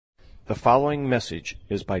The following message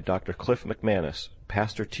is by Dr. Cliff McManus,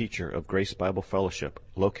 pastor-teacher of Grace Bible Fellowship,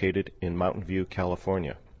 located in Mountain View,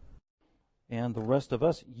 California. And the rest of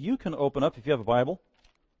us, you can open up, if you have a Bible,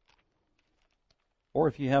 or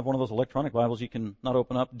if you have one of those electronic Bibles, you can not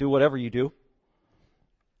open up, do whatever you do,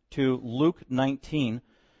 to Luke 19.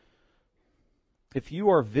 If you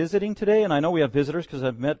are visiting today, and I know we have visitors because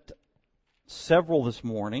I've met several this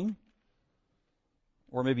morning,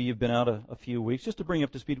 or maybe you've been out a few weeks, just to bring you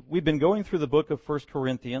up to speed, we've been going through the book of 1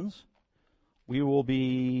 Corinthians. We will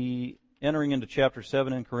be entering into chapter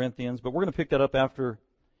 7 in Corinthians, but we're going to pick that up after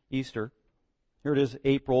Easter. Here it is,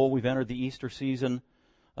 April. We've entered the Easter season.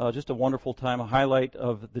 Just a wonderful time, a highlight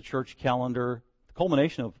of the church calendar, the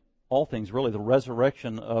culmination of all things, really, the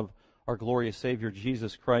resurrection of our glorious Savior,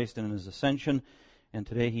 Jesus Christ, and His ascension. And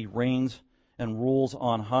today He reigns and rules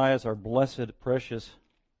on high as our blessed, precious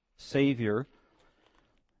Savior.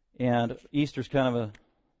 And Easter's kind of a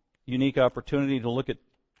unique opportunity to look at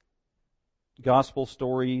gospel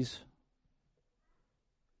stories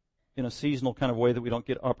in a seasonal kind of way that we don't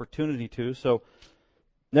get opportunity to. So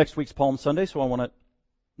next week's Palm Sunday, so I want to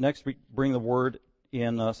next week bring the Word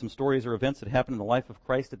in some stories or events that happened in the life of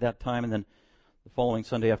Christ at that time, and then the following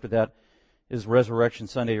Sunday after that is Resurrection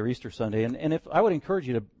Sunday or Easter Sunday. And if I would encourage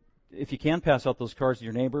you to, if you can, pass out those cards to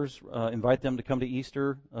your neighbors, invite them to come to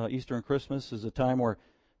Easter. Easter and Christmas is a time where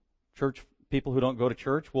church people who don't go to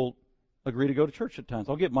church will agree to go to church at times.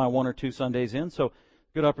 I'll get my 1 or 2 Sundays in, so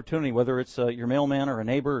good opportunity, whether it's your mailman or a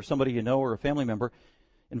neighbor or somebody you know or a family member,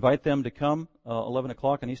 invite them to come 11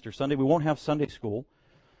 o'clock on Easter Sunday. We won't have Sunday school,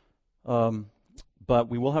 but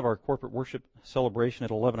we will have our corporate worship celebration at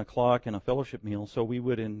 11 o'clock and a fellowship meal, so we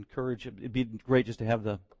would encourage, it'd be great just to have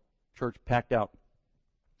the church packed out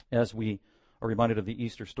as we are reminded of the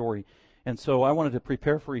Easter story. And so I wanted to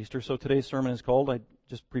prepare for Easter, so today's sermon is called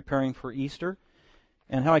Just Preparing for Easter.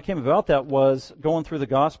 And how I came about that was going through the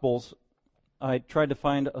Gospels, I tried to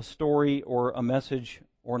find a story or a message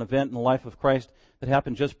or an event in the life of Christ that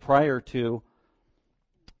happened just prior to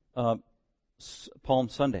Palm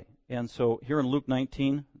Sunday. And so here in Luke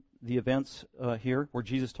 19, the events here where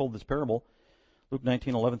Jesus told this parable, Luke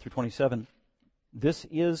 19:11 through 27, this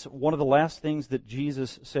is one of the last things that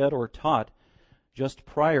Jesus said or taught just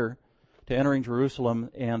prior to entering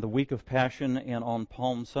Jerusalem and the week of Passion and on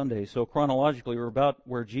Palm Sunday. So chronologically, we're about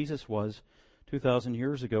where Jesus was 2,000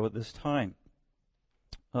 years ago at this time.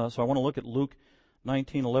 So I want to look at Luke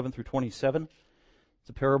 19:11 through 27. It's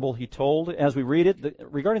a parable He told. As we read it,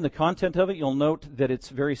 regarding the content of it, you'll note that it's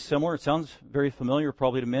very similar. It sounds very familiar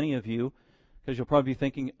probably to many of you, because you'll probably be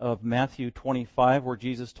thinking of Matthew 25, where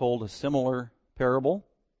Jesus told a similar parable.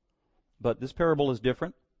 But this parable is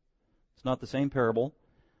different. It's not the same parable.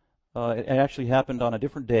 It actually happened on a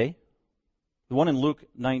different day. The one in Luke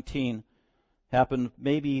 19 happened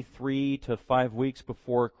maybe 3 to 5 weeks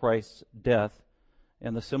before Christ's death,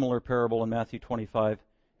 and the similar parable in Matthew 25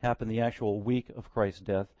 happened the actual week of Christ's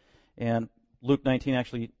death. And Luke 19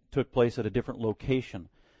 actually took place at a different location.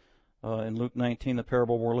 In Luke 19, the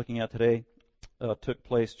parable we're looking at today took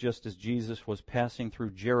place just as Jesus was passing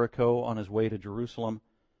through Jericho on His way to Jerusalem.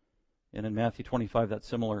 And in Matthew 25, that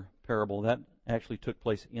similar parable, that actually took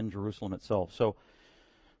place in Jerusalem itself. So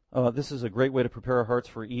this is a great way to prepare our hearts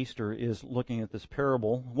for Easter, is looking at this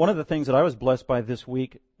parable. One of the things that I was blessed by this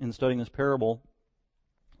week in studying this parable,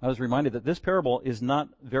 I was reminded that this parable is not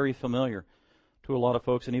very familiar to a lot of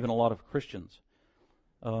folks and even a lot of Christians.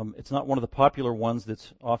 It's not one of the popular ones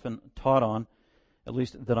that's often taught on, at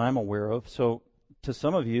least that I'm aware of. So to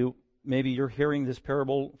some of you, maybe you're hearing this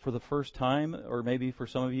parable for the first time, or maybe for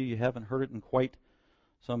some of you, you haven't heard it in quite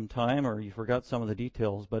some time, or you forgot some of the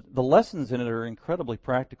details. But the lessons in it are incredibly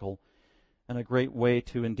practical and a great way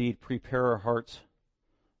to indeed prepare our hearts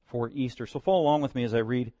for Easter. So follow along with me as I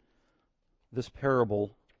read this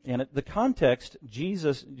parable. And the context,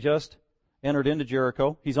 Jesus just entered into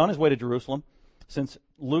Jericho. He's on His way to Jerusalem. Since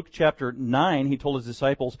Luke chapter 9, He told His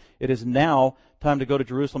disciples, it is now time to go to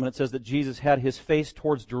Jerusalem. And it says that Jesus had His face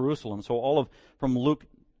towards Jerusalem. So from Luke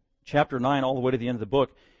chapter 9 all the way to the end of the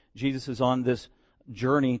book, Jesus is on this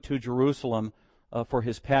journey to Jerusalem for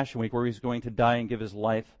His Passion Week, where He's going to die and give His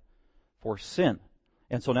life for sin.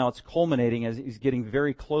 And so now it's culminating as He's getting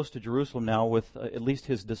very close to Jerusalem now, with at least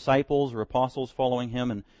His disciples or apostles following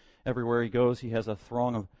Him, and everywhere He goes He has a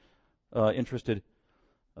throng of interested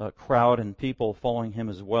crowd and people following Him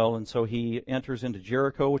as well. And so He enters into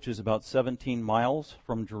Jericho, which is about 17 miles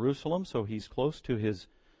from Jerusalem, so He's close to His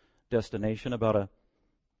destination. About a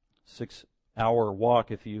 6-hour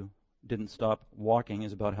walk, if you didn't stop walking,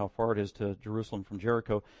 is about how far it is to Jerusalem from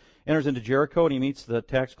Jericho. Enters into Jericho and He meets the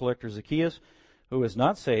tax collector Zacchaeus, who is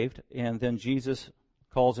not saved, and then Jesus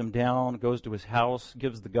calls him down, goes to his house,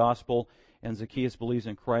 gives the gospel, and Zacchaeus believes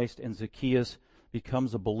in Christ, and Zacchaeus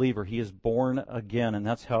becomes a believer. He is born again, and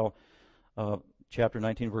that's how chapter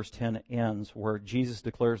 19, verse 10 ends, where Jesus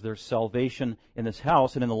declares there's salvation in this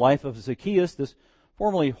house. And in the life of Zacchaeus, this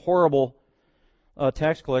formerly horrible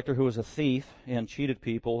tax collector who was a thief and cheated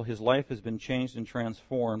people, his life has been changed and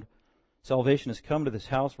transformed. Salvation has come to this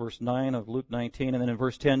house, verse 9 of Luke 19. And then in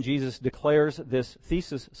verse 10, Jesus declares this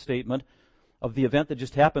thesis statement of the event that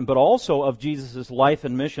just happened, but also of Jesus' life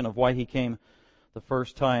and mission of why he came the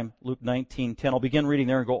first time, Luke 19:10. I'll begin reading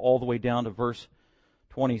there and go all the way down to verse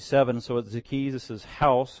 27. So at Zacchaeus'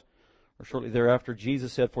 house, or shortly thereafter,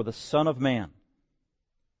 Jesus said, "For the Son of Man,"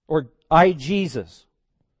 or I, Jesus,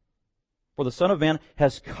 "for the Son of Man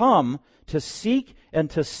has come to seek and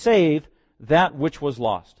to save that which was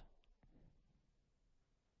lost."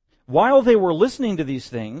 While they were listening to these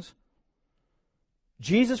things,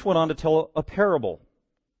 Jesus went on to tell a parable,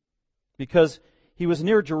 because he was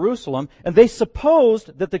near Jerusalem, and they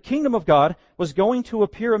supposed that the kingdom of God was going to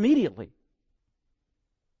appear immediately.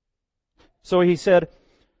 So he said,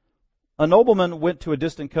 "A nobleman went to a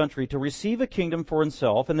distant country to receive a kingdom for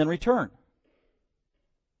himself and then return.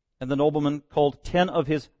 And the nobleman called 10 of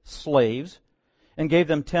his slaves and gave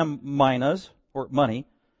them 10 minas, or money,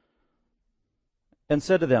 and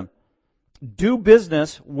said to them, 'Do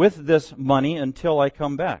business with this money until I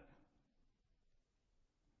come back.'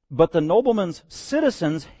 But the nobleman's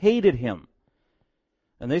citizens hated him,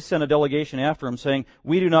 and they sent a delegation after him, saying,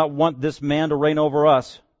 'We do not want this man to reign over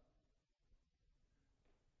us.'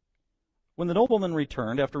 When the nobleman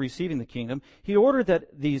returned after receiving the kingdom, he ordered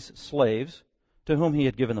that these slaves, to whom he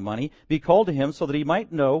had given the money, be called to him so that he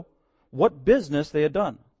might know what business they had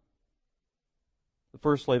done. The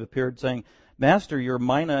first slave appeared, saying, 'Master, your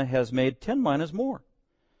mina has made 10 minas more.'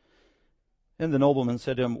 And the nobleman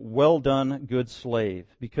said to him, 'Well done, good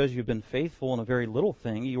slave. Because you've been faithful in a very little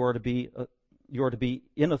thing, you are to be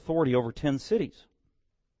in authority over 10 cities.'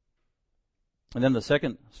 And then the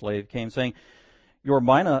second slave came, saying, 'Your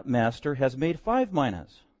mina, master, has made 5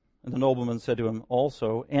 minas.' And the nobleman said to him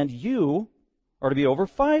also, 'And you are to be over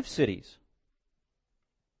 5 cities.'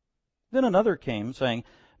 Then another came, saying,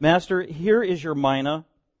 'Master, here is your mina,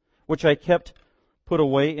 which I kept put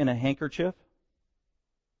away in a handkerchief,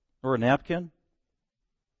 or a napkin,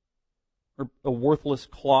 or a worthless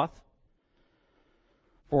cloth.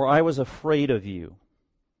 For I was afraid of you,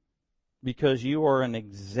 because you are an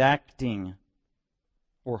exacting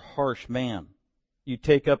or harsh man. You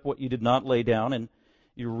take up what you did not lay down, and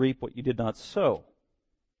you reap what you did not sow.'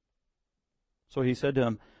 So he said to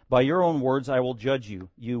him, 'By your own words I will judge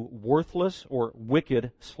you, you worthless or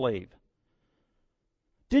wicked slave.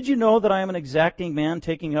 Did you know that I am an exacting man,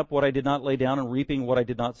 taking up what I did not lay down and reaping what I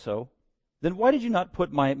did not sow? Then why did you not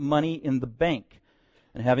put my money in the bank?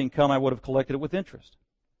 And having come, I would have collected it with interest.'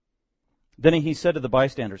 Then he said to the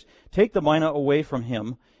bystanders, 'Take the mina away from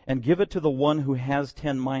him and give it to the one who has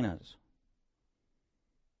 10 minas.'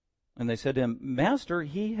 And they said to him, 'Master,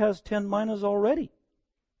 he has 10 minas already.'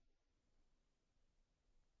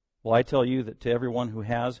 'Well, I tell you that to everyone who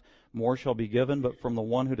has, more shall be given, but from the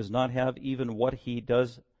one who does not have, even what he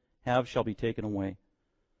does have shall be taken away.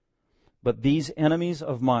 But these enemies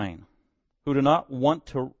of mine, who do not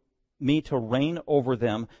want me to reign over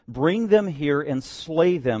them, bring them here and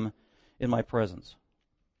slay them in my presence.'"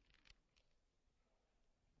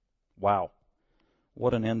 Wow.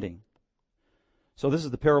 What an ending. So this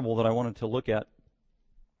is the parable that I wanted to look at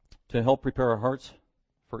to help prepare our hearts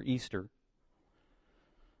for Easter.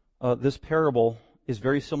 This parable is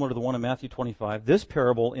very similar to the one in Matthew 25. This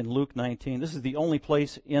parable in Luke 19, this is the only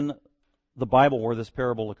place in the Bible where this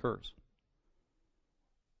parable occurs.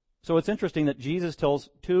 So it's interesting that Jesus tells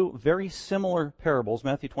 2 very similar parables,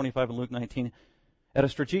 Matthew 25 and Luke 19, at a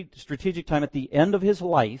strategic time at the end of his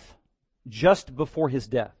life, just before his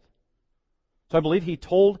death. So I believe he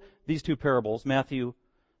told these 2 parables, Matthew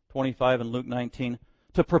 25 and Luke 19,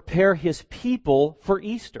 to prepare his people for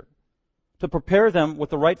Easter, to prepare them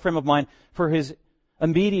with the right frame of mind for his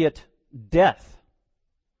immediate death.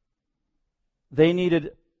 They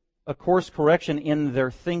needed a course correction in their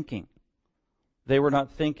thinking. They were not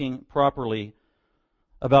thinking properly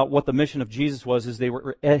about what the mission of Jesus was as they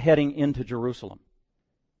were heading into Jerusalem.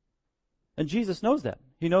 And Jesus knows that.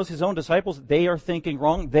 He knows his own disciples, they are thinking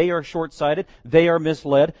wrong, they are short-sighted, they are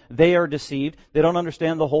misled, they are deceived, they don't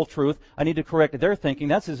understand the whole truth. I need to correct their thinking.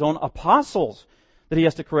 That's his own apostles that he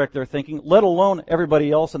has to correct their thinking, let alone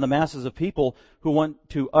everybody else and the masses of people who want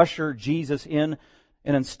to usher Jesus in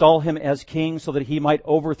and install him as king so that he might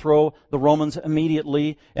overthrow the Romans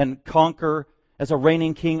immediately and conquer as a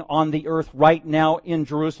reigning king on the earth right now in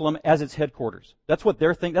Jerusalem as its headquarters. That's what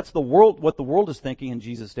they're thinking. That's what the world is thinking in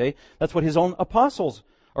Jesus' day. That's what his own apostles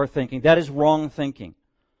are thinking. That is wrong thinking.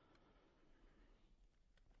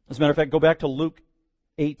 As a matter of fact, go back to Luke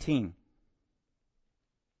 18.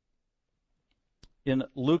 In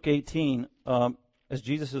Luke 18, as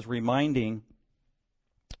Jesus is reminding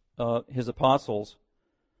his apostles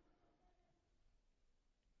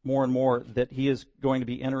more and more that he is going to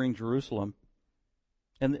be entering Jerusalem,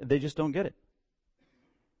 and they just don't get it.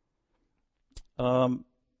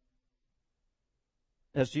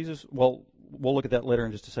 As Jesus, well, we'll look at that later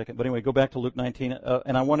in just a second. But anyway, go back to Luke 19,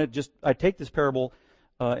 and I take this parable,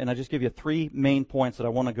 and I just give you 3 main points that I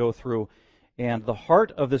want to go through. And the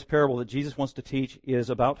heart of this parable that Jesus wants to teach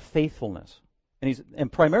is about faithfulness.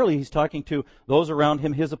 And primarily he's talking to those around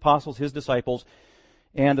him, his apostles, his disciples.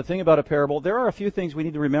 And the thing about a parable, there are a few things we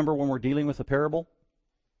need to remember when we're dealing with a parable.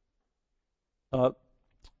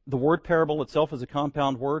 The word parable itself is a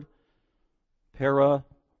compound word. Parable.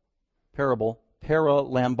 Para,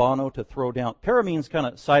 lambano, to throw down. Para means kind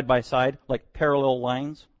of side by side, like parallel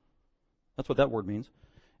lines. That's what that word means.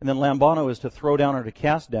 And then lambano is to throw down or to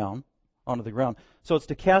cast down onto the ground. So it's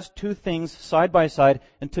to cast 2 things side by side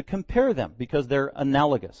and to compare them because they're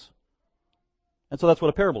analogous. And so that's what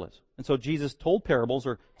a parable is. And so Jesus told parables,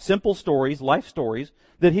 or simple stories, life stories,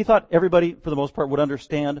 that he thought everybody, for the most part, would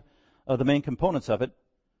understand the main components of it.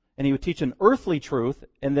 And he would teach an earthly truth,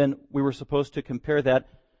 and then we were supposed to compare that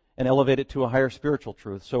and elevate it to a higher spiritual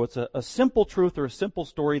truth. So it's a simple truth or a simple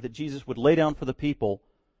story that Jesus would lay down for the people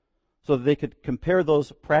so that they could compare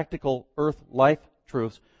those practical earth life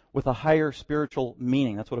truths with a higher spiritual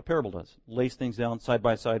meaning. That's what a parable does. Lays things down side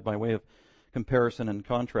by side by way of comparison and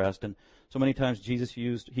contrast. And so many times Jesus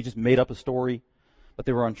he just made up a story, but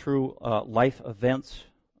they were on true life events.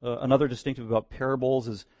 Another distinctive about parables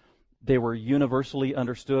is they were universally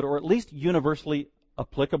understood, or at least universally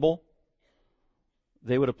applicable.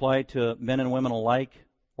 They would apply to men and women alike,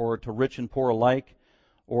 or to rich and poor alike,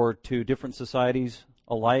 or to different societies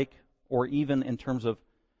alike, or even in terms of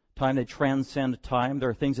time. They transcend time. There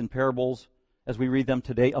are things in parables, as we read them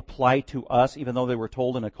today, apply to us, even though they were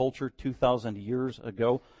told in a culture 2,000 years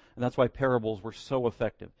ago. And that's why parables were so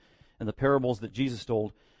effective. And the parables that Jesus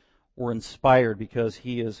told were inspired because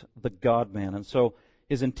he is the God-man. And so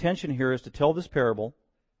his intention here is to tell this parable,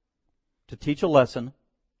 to teach a lesson,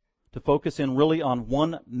 to focus in really on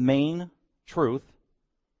one main truth,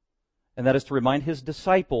 and that is to remind his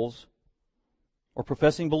disciples or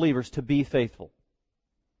professing believers to be faithful.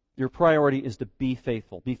 Your priority is to be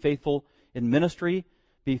faithful. Be faithful in ministry,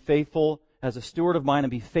 be faithful as a steward of mine,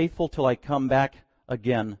 and be faithful till I come back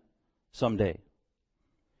again someday.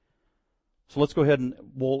 So let's go ahead and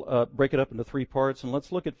we'll break it up into 3 parts, and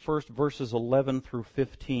let's look at first verses 11 through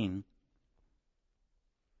 15.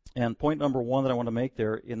 And point number 1 that I want to make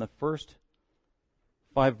there, in the first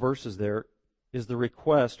 5 verses there, is the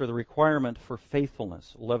request or the requirement for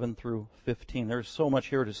faithfulness, 11 through 15. There's so much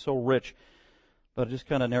here, it is so rich, but I just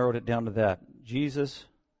kind of narrowed it down to that. Jesus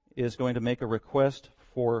is going to make a request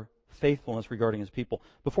for faithfulness regarding his people.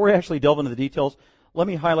 Before I actually delve into the details, let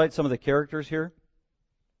me highlight some of the characters here.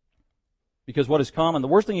 Because what is common, the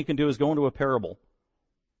worst thing you can do is go into a parable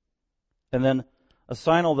and then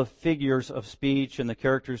assign all the figures of speech and the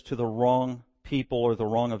characters to the wrong people or the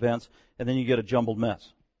wrong events, and then you get a jumbled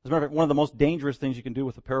mess. As a matter of fact, one of the most dangerous things you can do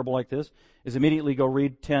with a parable like this is immediately go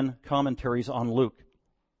read 10 commentaries on Luke.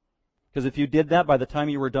 Because if you did that, by the time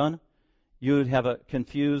you were done, you would have a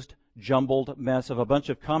confused, jumbled mess of a bunch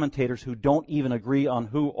of commentators who don't even agree on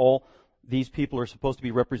who all these people are supposed to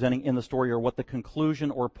be representing in the story or what the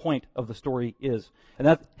conclusion or point of the story is. And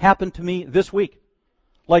that happened to me this week.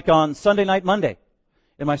 Like on Sunday night, Monday,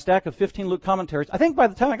 in my stack of 15 Luke commentaries. I think by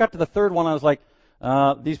the time I got to the 3rd one, I was like,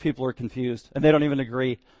 these people are confused, and they don't even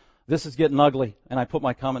agree. This is getting ugly. And I put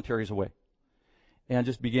my commentaries away and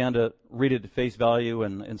just began to read it at face value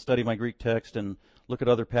and study my Greek text and look at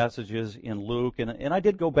other passages in Luke. And I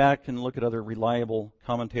did go back and look at other reliable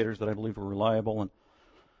commentators that I believe were reliable. And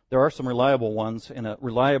there are some reliable ones and a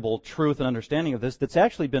reliable truth and understanding of this that's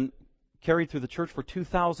actually been carried through the church for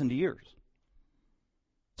 2,000 years.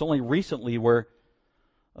 It's only recently where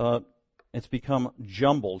it's become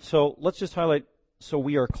jumbled. So let's just highlight, so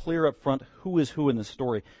we are clear up front, who is who in this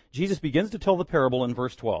story. Jesus begins to tell the parable in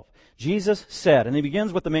verse 12. Jesus said, and he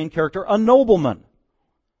begins with the main character, a nobleman,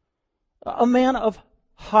 a man of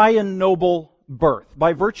high and noble birth,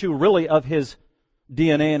 by virtue really of his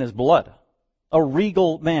DNA and his blood, a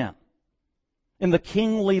regal man, in the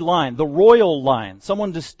kingly line, the royal line,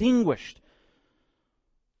 someone distinguished.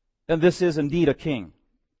 And this is indeed a king.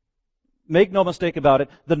 make no mistake about it,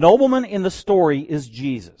 the nobleman in the story is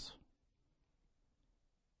Jesus.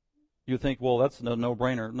 You think, well, that's a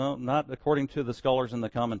no-brainer. No, not according to the scholars in the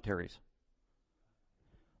commentaries.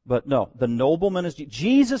 But no, the nobleman is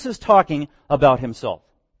Jesus is talking about himself.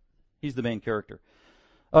 He's the main character.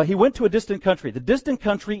 He went to a distant country. The distant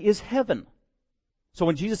country is heaven. So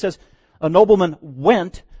when Jesus says a nobleman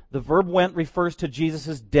went, the verb went refers to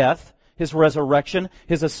Jesus' death, his resurrection,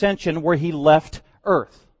 his ascension, where he left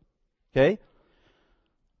earth. Okay?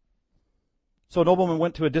 So a nobleman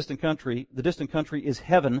went to a distant country. The distant country is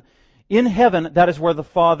heaven. In heaven, that is where the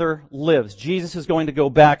Father lives. Jesus is going to go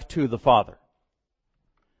back to the Father.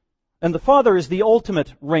 And the Father is the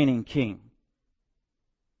ultimate reigning king.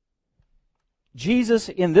 Jesus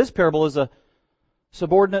in this parable is a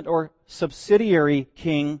subordinate or subsidiary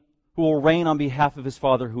king who will reign on behalf of his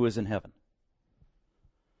Father who is in heaven.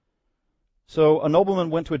 So a nobleman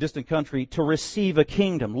went to a distant country to receive a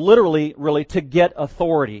kingdom, literally, really, to get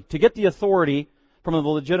authority. To get the authority from a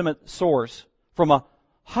legitimate source, from a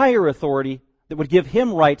higher authority that would give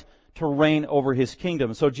him right to reign over his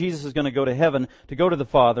kingdom. So Jesus is going to go to heaven, to go to the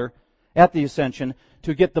Father at the ascension,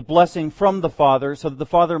 to get the blessing from the Father, so that the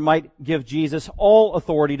Father might give Jesus all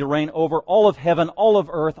authority to reign over all of heaven, all of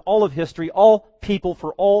earth, all of history, all people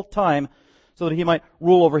for all time, so that he might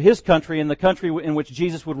rule over his country, and the country in which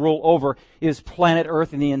Jesus would rule over is planet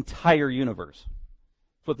Earth and the entire universe.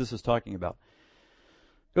 That's what this is talking about.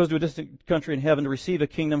 Goes to a distant country in heaven to receive a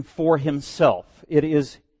kingdom for himself. It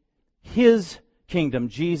is his kingdom.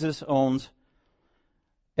 Jesus owns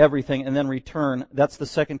everything, and then return. That's the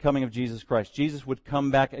second coming of Jesus Christ. Jesus would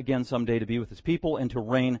come back again someday to be with his people and to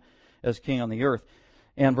reign as king on the earth.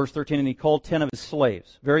 And verse 13, and he called 10 of his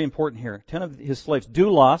slaves. Very important here. 10 of his slaves.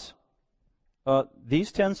 Doulos.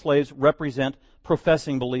 These 10 slaves represent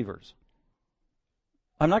professing believers.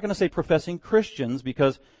 I'm not going to say professing Christians,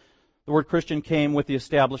 because the word Christian came with the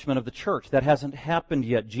establishment of the church. That hasn't happened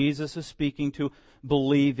yet. Jesus is speaking to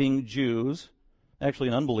believing Jews, actually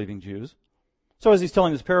unbelieving Jews. So as he's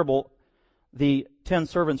telling this parable, the 10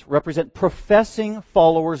 servants represent professing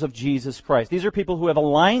followers of Jesus Christ. These are people who have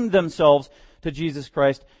aligned themselves to Jesus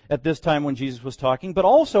Christ at this time when Jesus was talking, but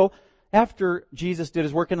also after Jesus did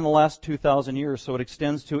his work in the last 2,000 years. So it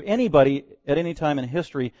extends to anybody at any time in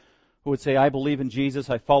history who would say, I believe in Jesus,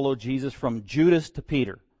 I follow Jesus, from Judas to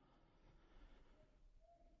Peter.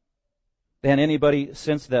 And anybody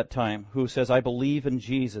since that time who says, I believe in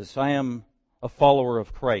Jesus, I am a follower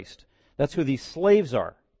of Christ. That's who these slaves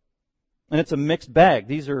are. And it's a mixed bag.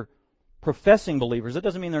 These are professing believers. It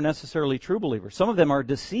doesn't mean they're necessarily true believers. Some of them are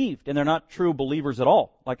deceived, and they're not true believers at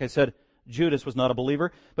all. Like I said, Judas was not a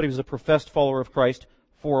believer, but he was a professed follower of Christ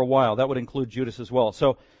for a while. That would include Judas as well.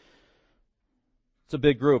 So it's a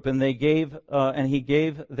big group. And he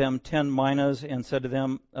gave them 10 minas and said to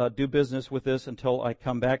them, do business with this until I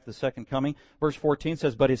come back, the second coming. Verse 14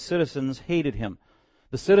 says, but his citizens hated him.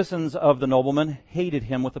 The citizens of the nobleman hated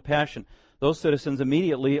him with a passion. Those citizens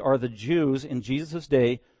immediately are the Jews in Jesus'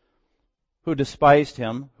 day who despised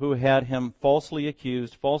him, who had him falsely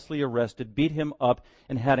accused, falsely arrested, beat him up,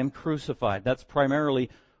 and had him crucified. That's primarily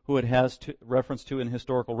who it has reference to in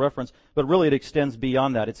historical reference, but really it extends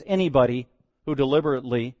beyond that. It's anybody who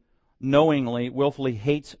deliberately, knowingly, willfully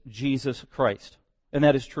hates Jesus Christ. And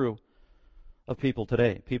that is true of people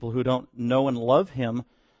today. People who don't know and love him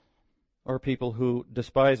are people who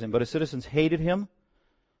despise him. But his citizens hated him.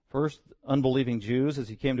 First, unbelieving Jews as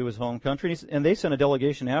he came to his home country. And they sent a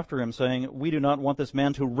delegation after him saying, we do not want this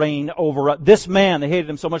man to reign over us. This man, they hated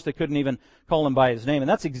him so much they couldn't even call him by his name. And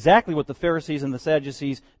that's exactly what the Pharisees and the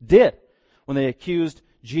Sadducees did when they accused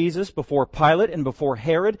Jesus before Pilate and before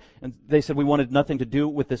Herod. And they said, we wanted nothing to do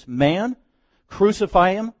with this man.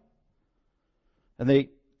 Crucify him. And they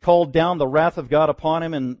called down the wrath of God upon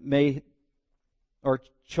him, and may our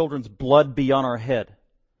children's blood be on our head,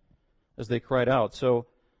 as they cried out. So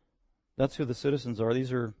that's who the citizens are.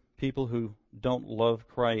 These are people who don't love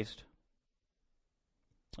Christ.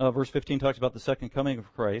 Verse 15 talks about the second coming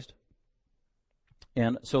of Christ.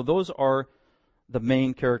 And so those are the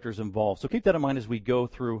main characters involved. So keep that in mind as we go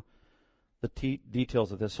through the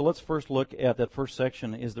details of this. So let's first look at that first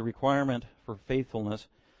section, is the requirement for faithfulness,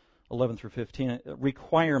 11 through 15.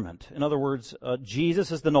 Requirement. In other words,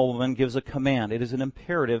 Jesus as the nobleman gives a command. It is an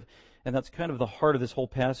imperative, and that's kind of the heart of this whole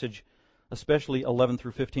passage, especially 11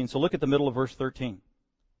 through 15. So look at the middle of verse 13.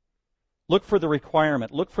 Look for the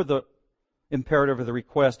requirement. Look for the imperative or the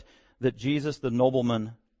request that Jesus the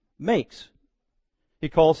nobleman makes. He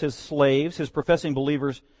calls his slaves, his professing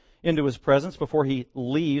believers, into his presence before he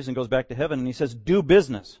leaves and goes back to heaven, and he says, do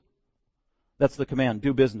business. That's the command,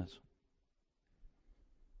 do business.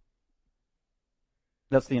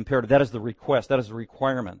 That's the imperative. That is the request. That is the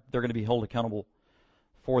requirement. They're going to be held accountable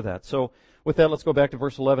for that. So with that, let's go back to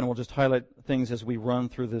verse 11. We'll just highlight things as we run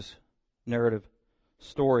through this narrative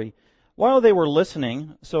story. While they were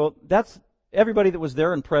listening, so that's everybody that was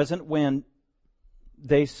there and present when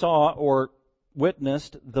they saw or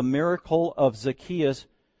witnessed the miracle of Zacchaeus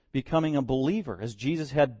becoming a believer as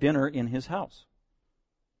Jesus had dinner in his house.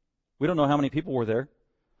 We don't know how many people were there.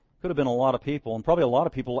 Could have been a lot of people, and probably a lot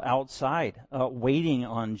of people outside waiting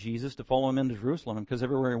on Jesus to follow him into Jerusalem. And because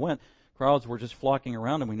everywhere he went, crowds were just flocking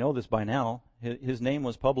around him. We know this by now. His name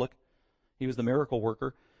was public. He was the miracle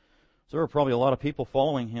worker. So there were probably a lot of people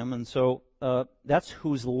following him. And so that's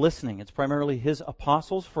who's listening. It's primarily his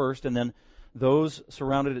apostles first, and then those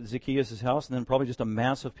surrounded at Zacchaeus' house, and then probably just a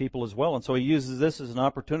mass of people as well. And so he uses this as an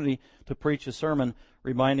opportunity to preach a sermon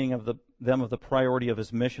reminding them of the priority of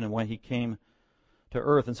his mission and why he came to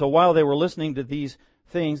earth. And so while they were listening to these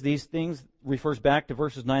things refers back to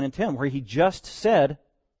verses 9 and 10, where he just said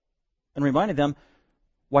and reminded them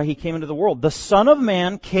why he came into the world. The Son of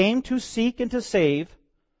Man came to seek and to save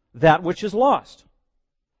that which is lost.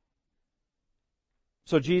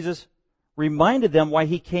 So Jesus reminded them why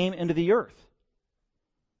he came into the earth.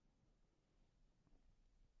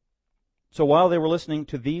 So while they were listening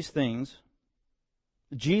to these things,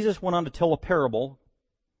 Jesus went on to tell a parable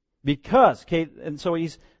because,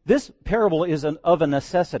 this parable is of a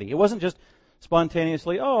necessity. It wasn't just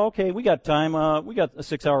spontaneously, we got time, we got a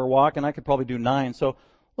 6-hour walk and I could probably do 9, so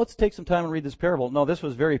let's take some time and read this parable. No, this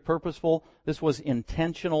was very purposeful, this was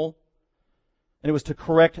intentional, and it was to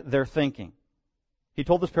correct their thinking. He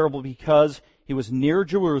told this parable because he was near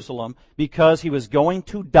Jerusalem, because he was going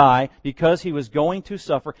to die, because he was going to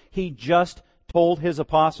suffer. He just told his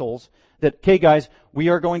apostles that, okay guys, we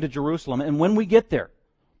are going to Jerusalem, and when we get there,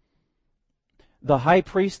 the high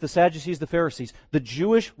priests, the Sadducees, the Pharisees, the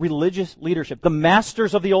Jewish religious leadership, the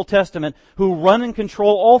masters of the Old Testament who run and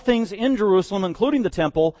control all things in Jerusalem, including the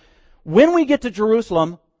temple, when we get to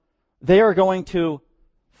Jerusalem, they are going to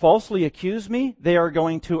falsely accuse me. They are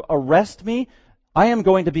going to arrest me. I am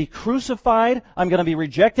going to be crucified. I'm going to be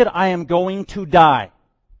rejected. I am going to die.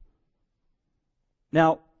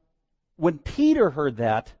 Now, when Peter heard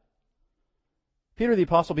that, Peter the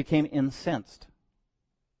apostle became incensed.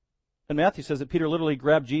 And Matthew says that Peter literally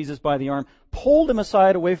grabbed Jesus by the arm, pulled him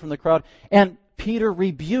aside away from the crowd, and Peter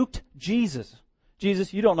rebuked Jesus.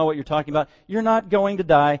 Jesus, you don't know what you're talking about. You're not going to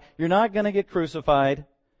die. You're not going to get crucified.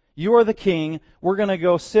 You are the king. We're going to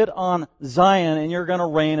go sit on Zion, and you're going to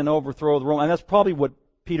reign and overthrow the Rome. And that's probably what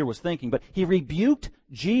Peter was thinking. But he rebuked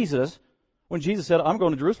Jesus when Jesus said, I'm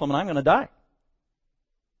going to Jerusalem and I'm going to die.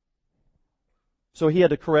 So he had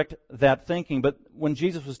to correct that thinking. But when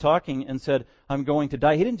Jesus was talking and said, I'm going to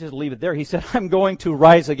die, he didn't just leave it there. He said, I'm going to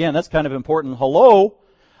rise again. That's kind of important. Hello?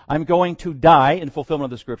 I'm going to die in fulfillment of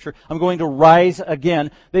the Scripture. I'm going to rise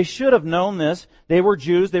again. They should have known this. They were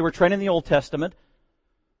Jews. They were trained in the Old Testament.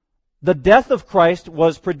 The death of Christ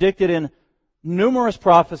was predicted in numerous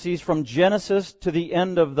prophecies from Genesis to the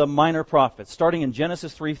end of the minor prophets, starting in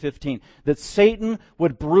Genesis 3:15, that Satan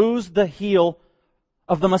would bruise the heel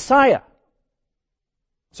of the Messiah.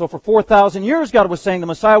 So for 4,000 years, God was saying the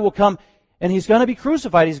Messiah will come and he's going to be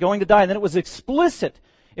crucified. He's going to die. And then it was explicit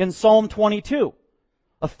in Psalm 22,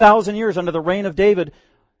 1,000 years under the reign of David,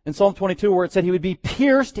 in Psalm 22, where it said he would be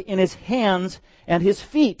pierced in his hands and his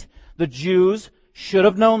feet. The Jews should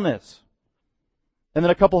have known this. And then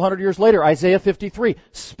a couple hundred years later, Isaiah 53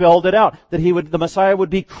 spelled it out, that the Messiah would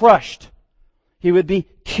be crushed. He would be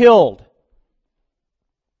killed.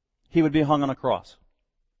 He would be hung on a cross.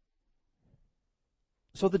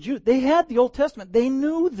 So the Jews, they had the Old Testament. They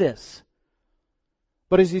knew this.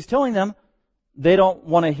 But as he's telling them, they don't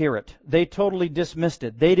want to hear it. They totally dismissed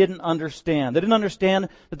it. They didn't understand. They didn't understand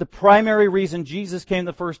that the primary reason Jesus came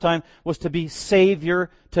the first time was to be Savior,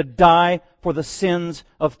 to die for the sins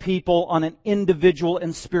of people on an individual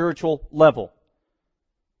and spiritual level.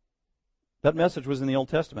 That message was in the Old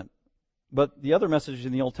Testament. But the other message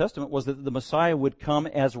in the Old Testament was that the Messiah would come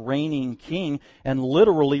as reigning king and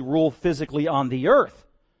literally rule physically on the earth.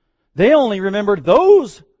 They only remembered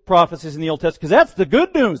those prophecies in the Old Testament because that's the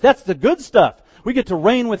good news. That's the good stuff. We get to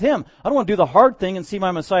reign with Him. I don't want to do the hard thing and see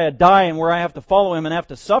my Messiah die and where I have to follow Him and have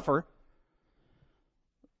to suffer.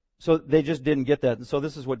 So they just didn't get that. And so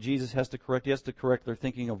this is what Jesus has to correct. He has to correct their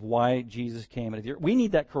thinking of why Jesus came into the earth. We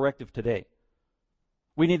need that corrective today.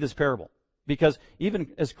 We need this parable. Because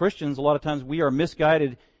even as Christians, a lot of times we are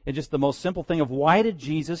misguided in just the most simple thing of why did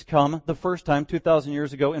Jesus come the first time 2,000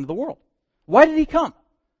 years ago into the world? Why did He come?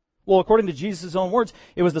 Well, according to Jesus' own words,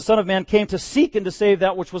 it was the Son of Man came to seek and to save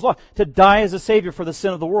that which was lost, to die as a Savior for the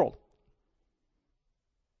sin of the world.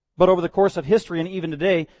 But over the course of history and even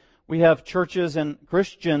today, we have churches and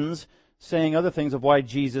Christians saying other things of why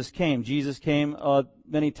Jesus came. Jesus came,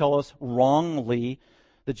 many tell us wrongly,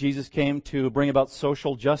 that Jesus came to bring about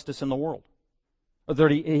social justice in the world. Or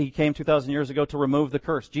that he came 2,000 years ago to remove the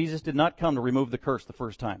curse. Jesus did not come to remove the curse the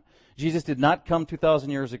first time. Jesus did not come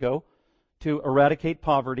 2,000 years ago to eradicate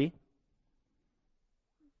poverty.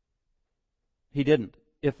 He didn't.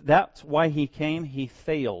 If that's why he came, he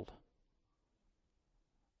failed.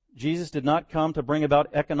 Jesus did not come to bring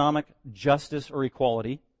about economic justice or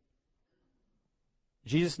equality.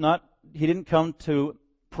 He didn't come to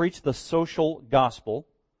preach the social gospel.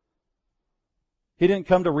 He didn't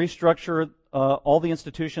come to restructure all the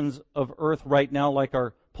institutions of earth right now, like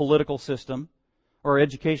our political system, or our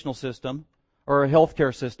educational system, or our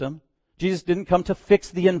healthcare system. Jesus didn't come to fix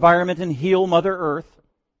the environment and heal Mother Earth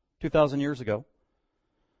 2,000 years ago.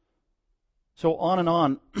 So on and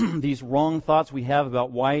on, these wrong thoughts we have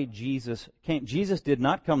about why Jesus came. Jesus did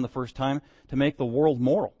not come the first time to make the world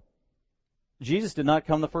moral. Jesus did not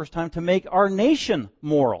come the first time to make our nation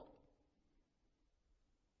moral.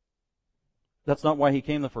 That's not why he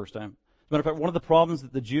came the first time. As a matter of fact, one of the problems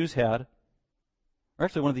that the Jews had, or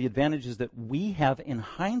actually one of the advantages that we have in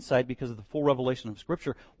hindsight because of the full revelation of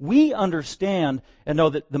Scripture, we understand and know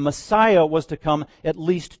that the Messiah was to come at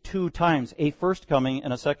least 2 times, a first coming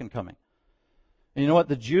and a second coming. And you know what?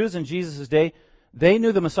 The Jews in Jesus' day, they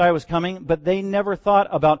knew the Messiah was coming, but they never thought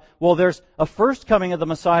about, well, there's a first coming of the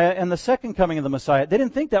Messiah and the second coming of the Messiah. They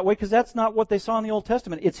didn't think that way because that's not what they saw in the Old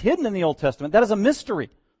Testament. It's hidden in the Old Testament. That is a mystery.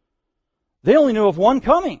 They only knew of one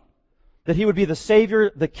coming, that he would be the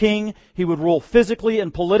Savior, the King. He would rule physically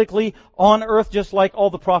and politically on earth just like all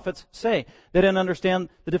the prophets say. They didn't understand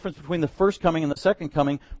the difference between the first coming and the second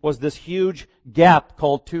coming was this huge gap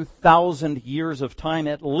called 2,000 years of time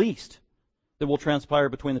at least that will transpire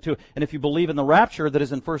between the two. And if you believe in the rapture that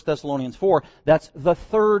is in 1 Thessalonians 4, that's the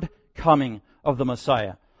third coming of the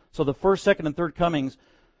Messiah. So the first, second, and third comings,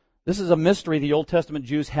 this is a mystery the Old Testament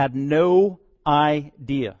Jews had no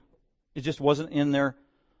idea. It just wasn't in their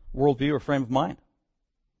worldview or frame of mind.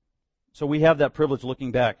 So we have that privilege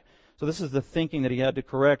looking back. So this is the thinking that he had to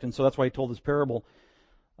correct, and so that's why he told this parable,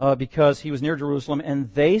 because he was near Jerusalem,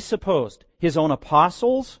 and they supposed, his own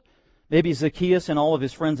apostles, maybe Zacchaeus and all of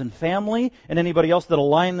his friends and family, and anybody else that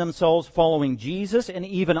aligned themselves following Jesus, and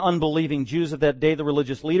even unbelieving Jews of that day, the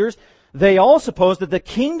religious leaders, they all supposed that the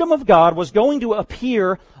kingdom of God was going to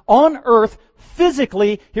appear on earth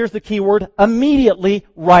physically, here's the key word, immediately,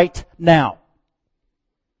 right now.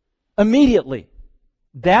 Immediately.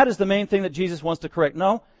 That is the main thing that Jesus wants to correct.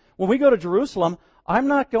 No, when we go to Jerusalem, I'm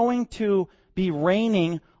not going to be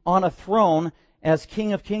reigning on a throne as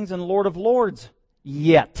King of Kings and Lord of Lords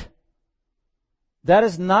yet. That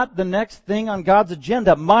is not the next thing on God's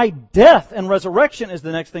agenda. My death and resurrection is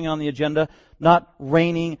the next thing on the agenda, not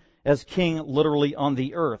reigning as king literally on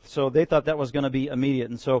the earth. So they thought that was going to be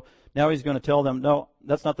immediate. And so now he's going to tell them, no,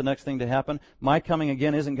 that's not the next thing to happen. My coming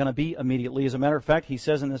again isn't going to be immediately. As a matter of fact, he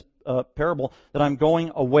says in this parable that I'm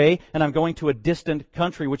going away and I'm going to a distant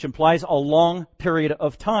country, which implies a long period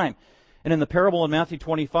of time. And in the parable in Matthew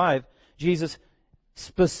 25, Jesus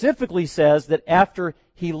specifically says that after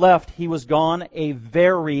he left, he was gone a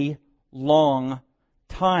very long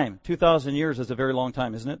time. 2,000 years is a very long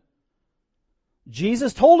time, isn't it?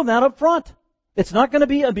 Jesus told him that up front. It's not going to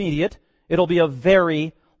be immediate. It'll be a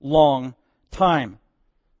very long time.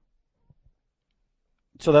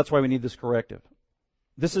 So that's why we need this corrective.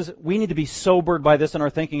 We need to be sobered by this in our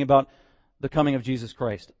thinking about the coming of Jesus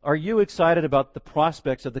Christ. Are you excited about the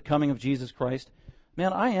prospects of the coming of Jesus Christ?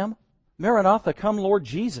 Man, I am. Maranatha, come Lord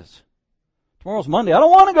Jesus. Tomorrow's Monday. I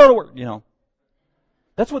don't want to go to work,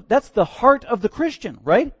 That's the heart of the Christian,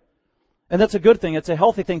 right? And that's a good thing. It's a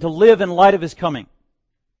healthy thing to live in light of His coming.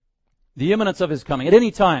 The imminence of His coming. At any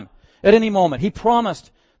time. At any moment. He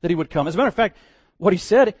promised that He would come. As a matter of fact, what He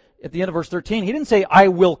said at the end of verse 13, He didn't say, I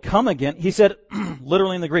will come again. He said,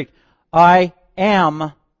 literally in the Greek, I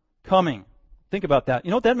am coming. Think about that.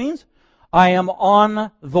 You know what that means? I am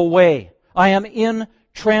on the way. I am in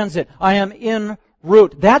transit. I am en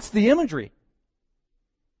route. That's the imagery.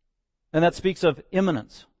 And that speaks of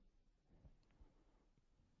imminence.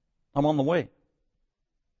 I'm on the way.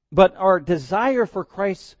 But our desire for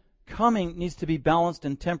Christ's coming needs to be balanced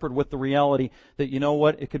and tempered with the reality that, you know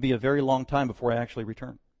what, it could be a very long time before I actually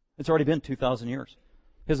return. It's already been 2,000 years.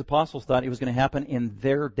 His apostles thought it was going to happen in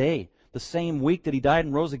their day, the same week that He died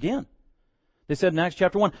and rose again. They said in Acts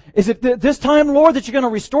chapter 1, is it this time, Lord, that you're going to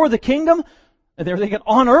restore the kingdom? And they're thinking,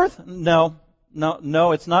 on earth? No,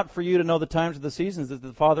 it's not for you to know the times of the seasons that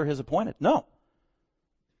the Father has appointed. No.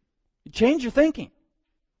 Change your thinking.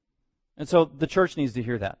 And so the church needs to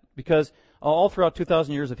hear that, because all throughout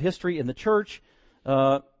 2,000 years of history in the church,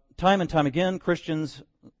 time and time again, Christians,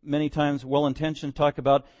 many times well-intentioned, talk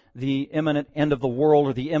about the imminent end of the world,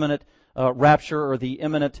 or the imminent rapture, or the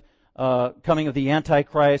imminent coming of the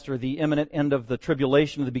Antichrist, or the imminent end of the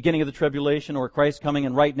tribulation, or the beginning of the tribulation, or Christ coming.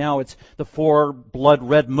 And right now it's the 4 blood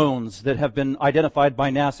red moons that have been identified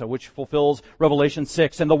by NASA, which fulfills Revelation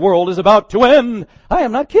 6, and the world is about to end. I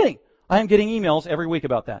am not kidding. I am getting emails every week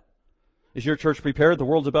about that. Is your church prepared? The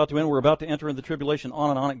world's about to end. We're about to enter into the tribulation. On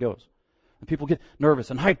and on it goes. And people get nervous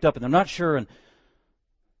and hyped up, and they're not sure, and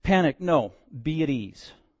panic. No, be at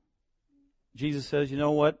ease. Jesus says, you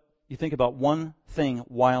know what? You think about one thing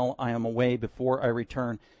while I am away before I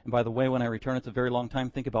return. And by the way, when I return, it's a very long time.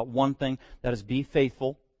 Think about one thing. That is, be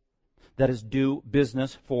faithful. That is, do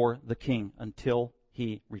business for the King until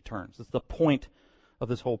He returns. That's the point of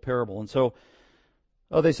this whole parable. And so,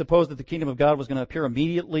 they supposed that the kingdom of God was going to appear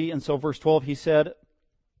immediately. And so verse 12, he said,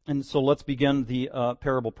 and so let's begin the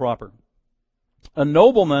parable proper. A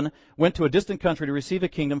nobleman went to a distant country to receive a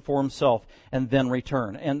kingdom for himself and then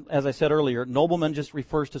return. And as I said earlier, nobleman just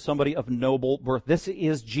refers to somebody of noble birth. This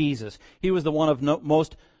is Jesus. He was the one of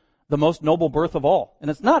the most noble birth of all.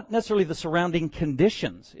 And it's not necessarily the surrounding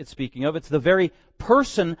conditions it's speaking of. It's the very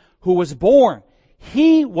person who was born.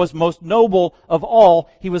 He was most noble of all.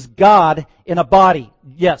 He was God in a body.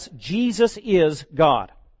 Yes, Jesus is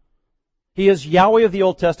God. He is Yahweh of the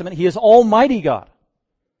Old Testament. He is Almighty God.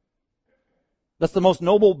 That's the most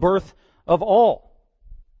noble birth of all.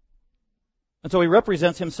 And so He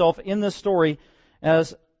represents Himself in this story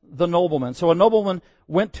as the nobleman. So a nobleman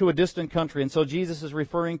went to a distant country. And so Jesus is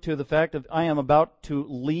referring to the fact that I am about to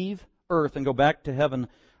leave earth and go back to heaven,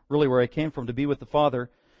 really where I came from, to be with the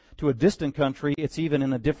Father, to a distant country. It's even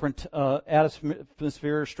in a different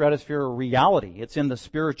atmosphere, stratosphere, or reality. It's in the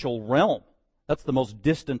spiritual realm. That's the most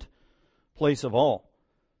distant place of all.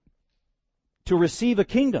 To receive a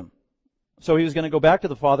kingdom. So He was going to go back to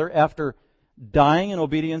the Father after dying in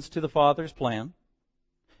obedience to the Father's plan,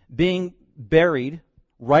 being buried,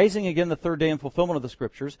 rising again the third day in fulfillment of the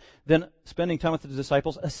Scriptures, then spending time with the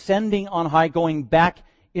disciples, ascending on high, going back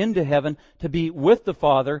into heaven to be with the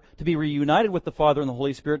Father, to be reunited with the Father and the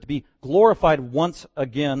Holy Spirit, to be glorified once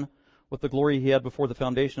again with the glory He had before the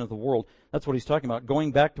foundation of the world. That's what He's talking about,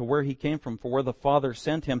 going back to where He came from, for where the Father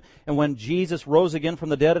sent Him. And when Jesus rose again from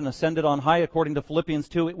the dead and ascended on high, according to Philippians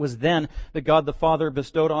 2, it was then that God the Father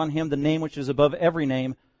bestowed on Him the name which is above every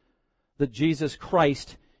name, that Jesus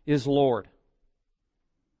Christ is Lord.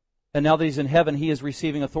 And now that He's in heaven, He is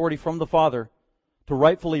receiving authority from the Father to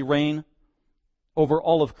rightfully reign over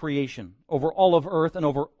all of creation, over all of earth, and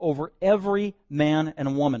over every man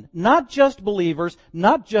and woman. Not just believers,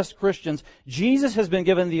 not just Christians. Jesus has been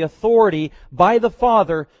given the authority by the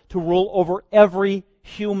Father to rule over every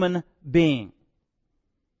human being.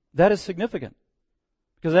 That is significant,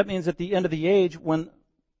 because that means at the end of the age, when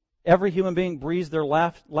every human being breathes their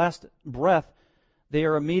last breath, they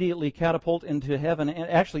are immediately catapulted into heaven, and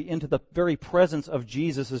actually into the very presence of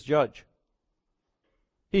Jesus as judge.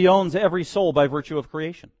 He owns every soul by virtue of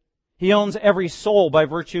creation. He owns every soul by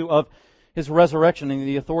virtue of His resurrection and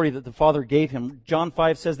the authority that the Father gave Him. John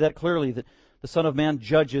 5 says that clearly, that the Son of Man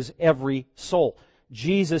judges every soul.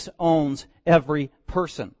 Jesus owns every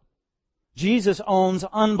person. Jesus owns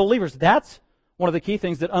unbelievers. That's one of the key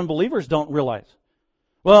things that unbelievers don't realize.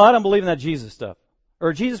 Well, I don't believe in that Jesus stuff.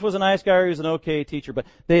 Or Jesus was a nice guy, or he was an okay teacher, but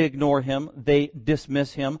they ignore Him, they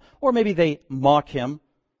dismiss Him, or maybe they mock Him,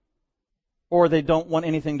 or they don't want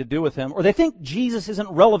anything to do with Him, or they think Jesus isn't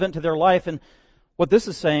relevant to their life. And what this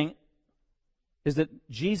is saying is that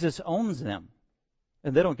Jesus owns them.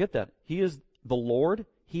 And they don't get that. He is the Lord.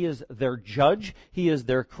 He is their judge. He is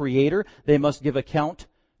their creator. They must give account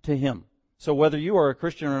to Him. So whether you are a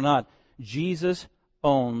Christian or not, Jesus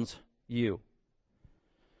owns you.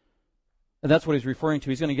 And that's what He's referring to.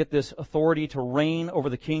 He's going to get this authority to reign over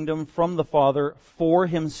the kingdom from the Father for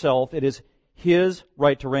Himself. It is His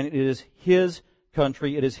right to reign. It is His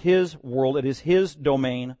country. It is His world. It is His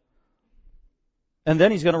domain. And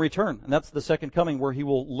then He's going to return. And that's the second coming, where He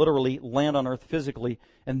will literally land on earth physically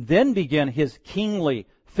and then begin His kingly,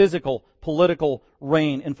 physical, political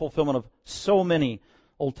reign in fulfillment of so many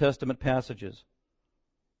Old Testament passages.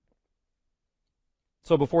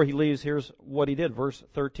 So before He leaves, here's what He did. Verse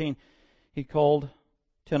 13, He called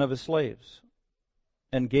 10 of His slaves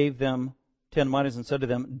and gave them 10 minas and said to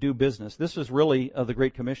them, do business. This is really the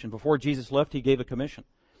Great Commission. Before Jesus left, He gave a commission.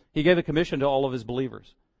 He gave a commission to all of His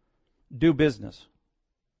believers. Do business.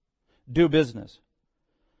 Do business.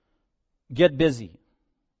 Get busy.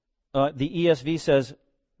 The ESV says,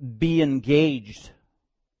 be engaged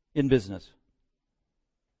in business.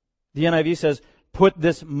 The NIV says, put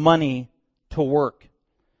this money to work.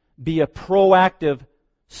 Be a proactive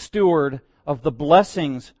steward of the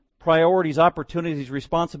blessings, priorities, opportunities,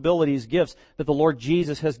 responsibilities, gifts that the Lord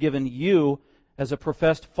Jesus has given you as a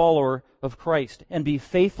professed follower of Christ. And be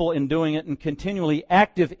faithful in doing it and continually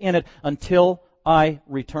active in it until I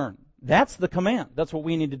return. That's the command. That's what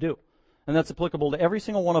we need to do. And that's applicable to every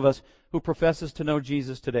single one of us who professes to know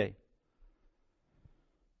Jesus today.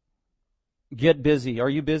 Get busy. Are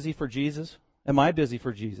you busy for Jesus? Am I busy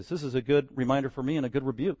for Jesus? This is a good reminder for me and a good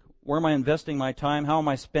rebuke. Where am I investing my time? How am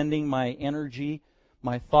I spending my energy,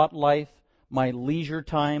 my thought life, my leisure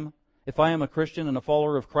time? If I am a Christian and a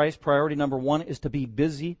follower of Christ, priority number one is to be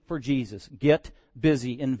busy for Jesus. Get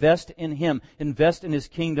busy. Invest in Him. Invest in His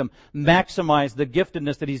kingdom. Maximize the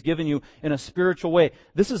giftedness that He's given you in a spiritual way.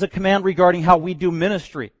 This is a command regarding how we do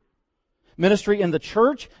ministry. Ministry in the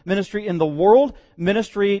church, ministry in the world,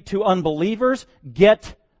 ministry to unbelievers.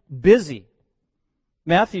 Get busy.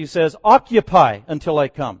 Matthew says, occupy until I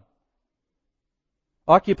come.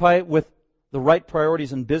 Occupy with the right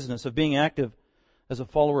priorities and business of being active as a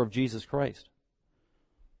follower of Jesus Christ.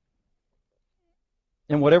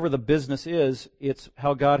 And whatever the business is, it's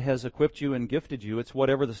how God has equipped you and gifted you. It's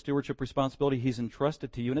whatever the stewardship responsibility He's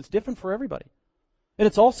entrusted to you. And it's different for everybody. And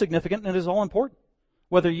it's all significant and it is all important.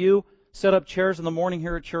 Whether you set up chairs in the morning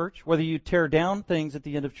here at church, whether you tear down things at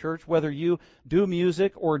the end of church, whether you do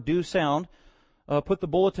music or do sound, put the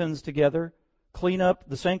bulletins together, clean up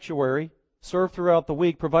the sanctuary, serve throughout the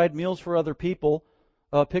week, provide meals for other people,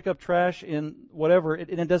 pick up trash in whatever.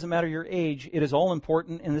 And it doesn't matter your age. It is all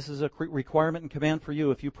important, and this is a requirement and command for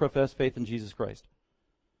you if you profess faith in Jesus Christ.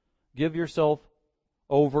 Give yourself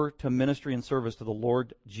over to ministry and service to the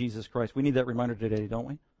Lord Jesus Christ. We need that reminder today, don't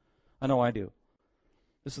we? I know I do.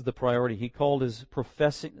 This is the priority. He called His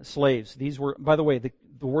professing slaves. These were, by the way, the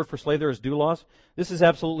word for slave there is doulos. This is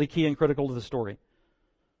absolutely key and critical to the story.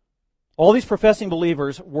 All these professing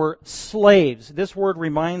believers were slaves. This word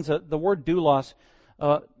reminds, the word doulos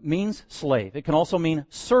means slave. It can also mean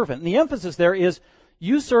servant. And the emphasis there is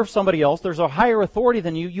you serve somebody else. There's a higher authority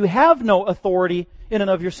than you. You have no authority in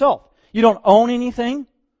and of yourself. You don't own anything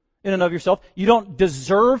in and of yourself. You don't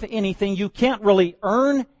deserve anything. You can't really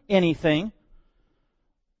earn anything.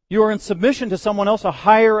 You are in submission to someone else, a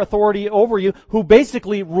higher authority over you, who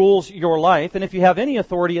basically rules your life. And if you have any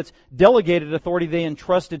authority, it's delegated authority they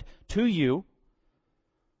entrusted to you.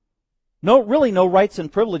 No rights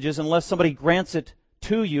and privileges unless somebody grants it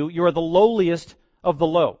to you. You are the lowliest of the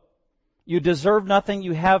low. You deserve nothing,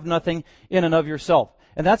 you have nothing in and of yourself.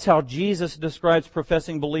 And that's how Jesus describes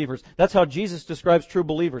professing believers. That's how Jesus describes true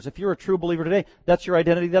believers. If you're a true believer today, that's your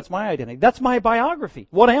identity, that's my identity. That's my biography.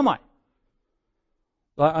 What am I?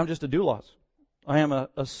 I'm just a doulos. I am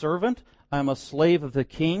a servant. I am a slave of the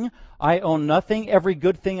King. I own nothing. Every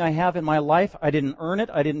good thing I have in my life, I didn't earn it.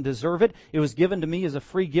 I didn't deserve it. It was given to me as a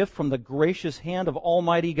free gift from the gracious hand of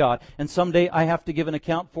Almighty God. And someday I have to give an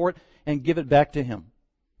account for it and give it back to Him.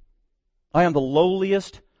 I am the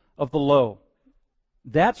lowliest of the low.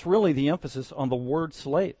 That's really the emphasis on the word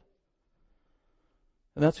slave.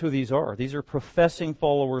 And that's who these are. These are professing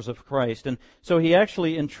followers of Christ. And so He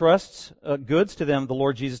actually entrusts goods to them, the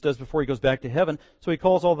Lord Jesus does, before He goes back to heaven. So He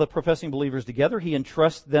calls all the professing believers together. He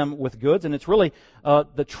entrusts them with goods. And it's really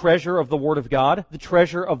the treasure of the Word of God, the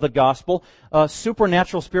treasure of the gospel,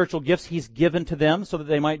 supernatural spiritual gifts He's given to them so that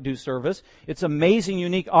they might do service. It's amazing,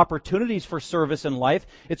 unique opportunities for service in life.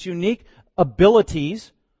 It's unique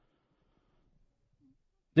abilities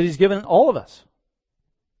that He's given all of us.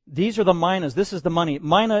 These are the minas. This is the money.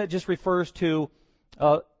 Mina just refers to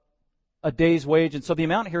a day's wage. And so the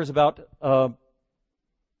amount here is about, or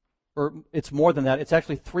it's more than that. It's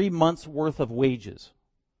actually 3 months' worth of wages.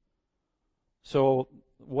 So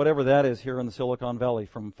whatever that is here in the Silicon Valley,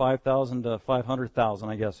 from 5,000 to 500,000,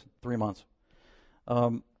 I guess, 3 months.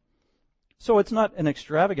 So it's not an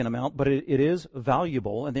extravagant amount, but it is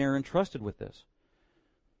valuable, and they are entrusted with this.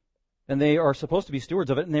 And they are supposed to be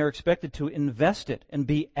stewards of it, and they are expected to invest it and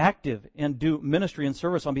be active and do ministry and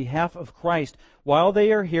service on behalf of Christ while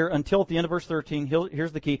they are here until, at the end of verse 13,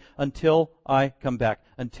 here's the key, until I come back,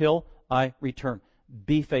 until I return.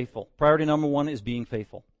 Be faithful. Priority number one is being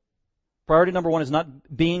faithful. Priority number one is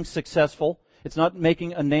not being successful. It's not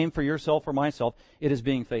making a name for yourself or myself. It is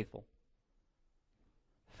being faithful.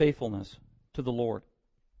 Faithfulness to the Lord.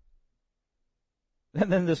 And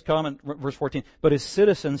then this comment, verse 14, but His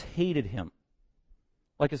citizens hated Him.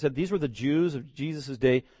 Like I said, these were the Jews of Jesus'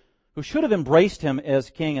 day who should have embraced Him as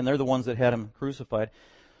king, and they're the ones that had Him crucified.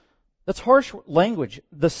 That's harsh language.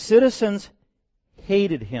 The citizens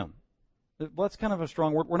hated Him. Well, that's kind of a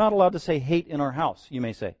strong word. We're not allowed to say hate in our house, you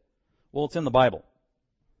may say. Well, it's in the Bible.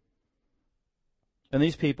 And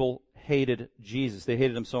these people hated Jesus. They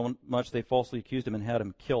hated him so much they falsely accused him and had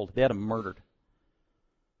him killed. They had him murdered.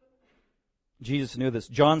 Jesus knew this.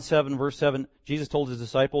 John 7, verse 7, Jesus told his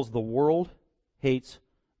disciples, the world hates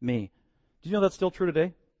me. Do you know that's still true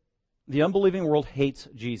today? The unbelieving world hates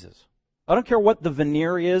Jesus. I don't care what the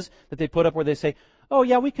veneer is that they put up where they say, oh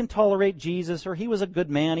yeah, we can tolerate Jesus, or he was a good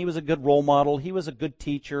man, he was a good role model, he was a good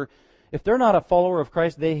teacher. If they're not a follower of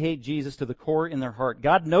Christ, they hate Jesus to the core in their heart.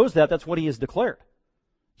 God knows that. That's what he has declared.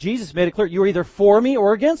 Jesus made it clear, you are either for me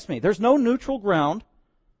or against me. There's no neutral ground.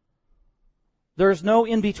 There's no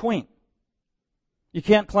in between. You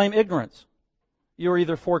can't claim ignorance. You're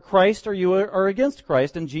either for Christ or you are against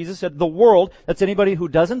Christ. And Jesus said, the world, that's anybody who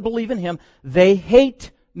doesn't believe in him, they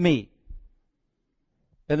hate me.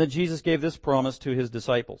 And then Jesus gave this promise to his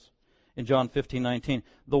disciples in John 15:19.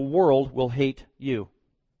 The world will hate you.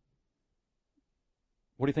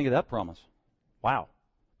 What do you think of that promise? Wow.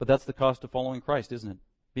 But that's the cost of following Christ, isn't it?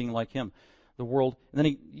 Being like him. The world, and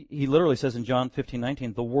then he literally says in John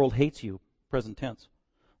 15:19, the world hates you, present tense.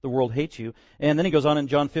 The world hates you. And then he goes on in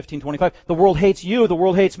John 15:25, the world hates you, the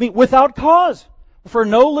world hates me, without cause, for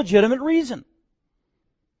no legitimate reason.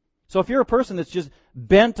 So if you're a person that's just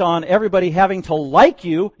bent on everybody having to like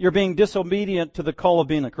you, you're being disobedient to the call of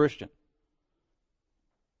being a Christian.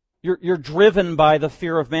 You're driven by the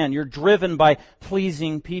fear of man. You're driven by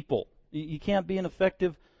pleasing people. You can't be an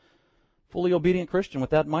effective, fully obedient Christian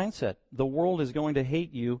with that mindset. The world is going to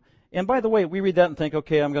hate you. And by the way, we read that and think,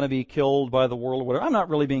 okay, I'm going to be killed by the world or whatever. I'm not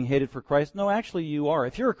really being hated for Christ. No, actually you are.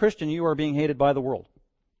 If you're a Christian, you are being hated by the world.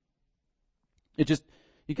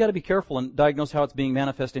 You've got to be careful and diagnose how it's being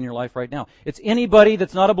manifest in your life right now. It's anybody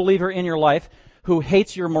that's not a believer in your life who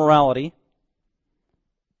hates your morality,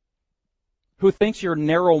 who thinks you're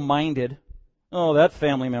narrow-minded. Oh, that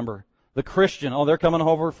family member. The Christian, oh, they're coming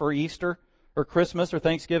over for Easter or Christmas or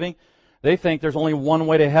Thanksgiving. They think there's only one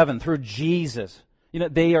way to heaven, through Jesus. You know,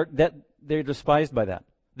 they're despised by that.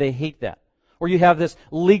 They hate that. Or you have this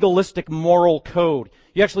legalistic moral code.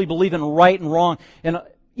 You actually believe in right and wrong. And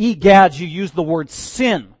egads, you use the word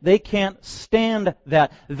sin. They can't stand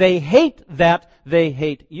that. They hate that. They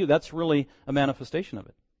hate you. That's really a manifestation of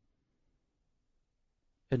it.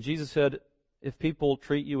 And Jesus said, if people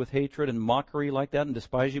treat you with hatred and mockery like that and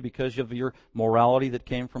despise you because of your morality that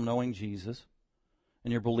came from knowing Jesus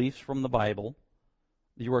and your beliefs from the Bible,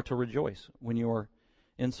 you are to rejoice when you are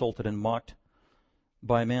insulted and mocked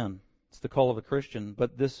by men. It's the call of a Christian.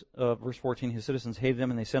 But this, verse 14, his citizens hated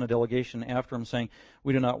him and they sent a delegation after him saying,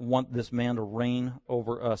 we do not want this man to reign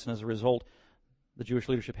over us. And as a result, the Jewish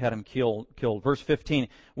leadership had him killed. Verse 15,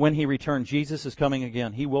 when he returned, Jesus is coming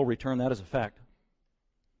again. He will return. That is a fact.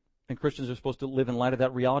 And Christians are supposed to live in light of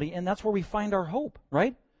that reality. And that's where we find our hope,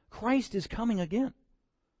 right? Christ is coming again.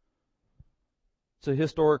 It's a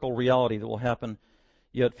historical reality that will happen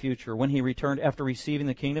yet future. When he returned after receiving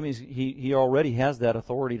the kingdom, he already has that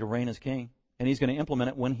authority to reign as king. And he's going to implement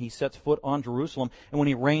it when he sets foot on Jerusalem and when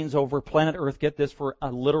he reigns over planet Earth, get this, for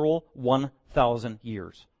a literal 1,000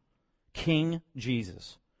 years. King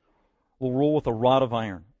Jesus will rule with a rod of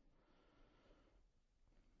iron.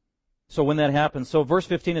 So when that happens, so verse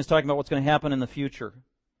 15 is talking about what's going to happen in the future.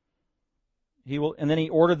 And then he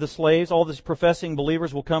ordered the slaves, all these professing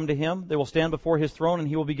believers will come to him. They will stand before his throne and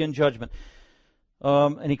he will begin judgment.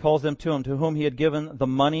 And he calls them to him, to whom he had given the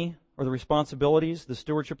money or the responsibilities, the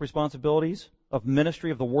stewardship responsibilities of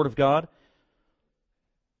ministry of the Word of God,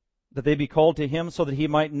 that they be called to him so that he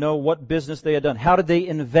might know what business they had done. How did they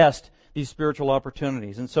invest these spiritual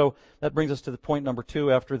opportunities? And so that brings us to the point number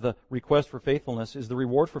 2 after the request for faithfulness is the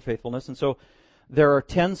reward for faithfulness. And so there are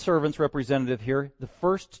 10 servants represented here. The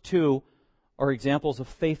first 2 are examples of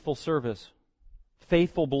faithful service,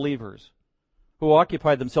 faithful believers who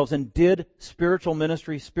occupied themselves and did spiritual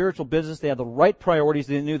ministry, spiritual business. They had the right priorities.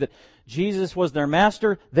 They knew that Jesus was their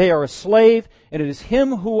master. They are a slave, and it is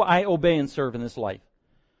him who I obey and serve in this life.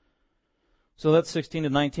 So that's 16 to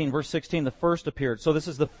 19. Verse 16, the first appeared. So this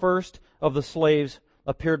is the first of the slaves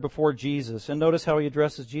appeared before Jesus. And notice how he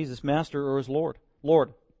addresses Jesus, Master or as Lord.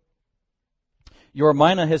 Lord, your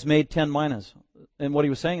mina has made 10 minas. And what he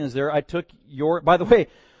was saying is there, I took your... By the way,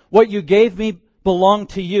 what you gave me belonged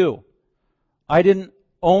to you. I didn't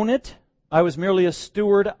own it. I was merely a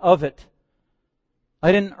steward of it.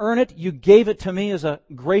 I didn't earn it. You gave it to me as a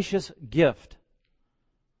gracious gift.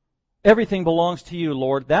 Everything belongs to you,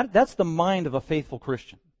 Lord. That's the mind of a faithful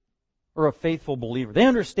Christian or a faithful believer. They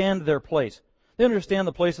understand their place. They understand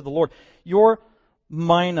the place of the Lord. Your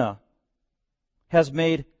mina has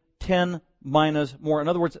made 10 minas more. In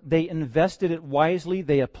other words, they invested it wisely.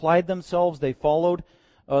 They applied themselves. They followed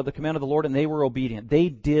the command of the Lord, and they were obedient. They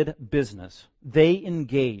did business. They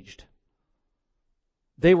engaged.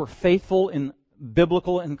 They were faithful in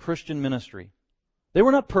biblical and Christian ministry. They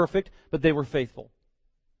were not perfect, but they were faithful.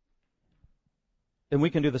 And we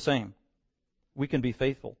can do the same. We can be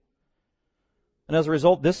faithful. And as a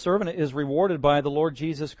result, this servant is rewarded by the Lord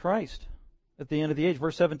Jesus Christ at the end of the age.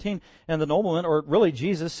 Verse 17, and the nobleman, or really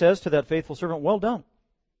Jesus, says to that faithful servant, well done.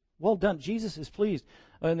 Well done. Jesus is pleased.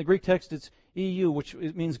 In the Greek text, it's EU, which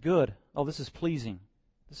it means good. Oh, this is pleasing.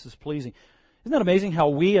 This is pleasing. Isn't that amazing how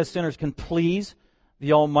we as sinners can please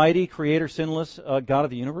the almighty, creator, sinless God of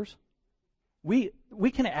the universe? We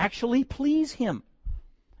can actually please Him.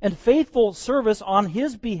 And faithful service on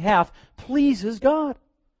His behalf pleases God.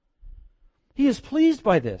 He is pleased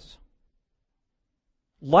by this.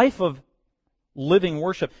 Life of living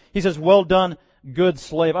worship. He says, well done, good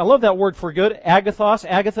slave. I love that word for good. Agathos.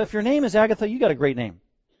 Agatha. If your name is Agatha, you got a great name.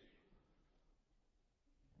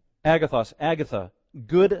 Agathos. Agatha.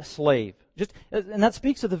 Good slave. And that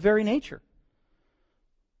speaks of the very nature.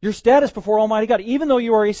 Your status before Almighty God, even though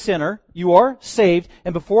you are a sinner, you are saved,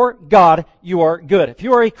 and before God, you are good. If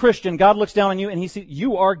you are a Christian, God looks down on you and He sees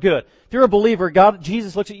you are good. If you're a believer,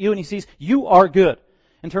 Jesus looks at you and He sees you are good.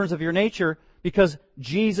 In terms of your nature, because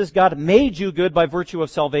God made you good by virtue of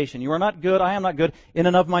salvation. You are not good, I am not good in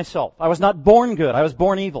and of myself. I was not born good, I was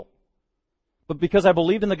born evil. But because I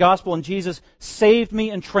believed in the gospel and Jesus saved me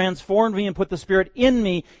and transformed me and put the Spirit in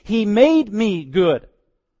me, He made me good.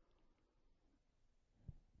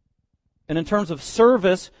 And in terms of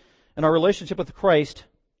service and our relationship with Christ,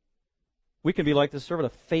 we can be like this servant,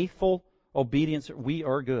 a faithful obedience. We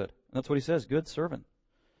are good. And that's what He says, good servant.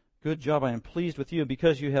 Good job. I am pleased with you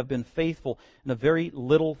because you have been faithful in a very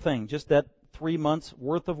little thing. Just that 3 months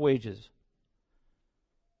worth of wages.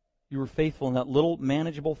 You were faithful in that little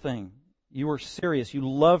manageable thing. You were serious. You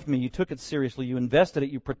loved me. You took it seriously. You invested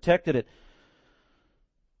it. You protected it.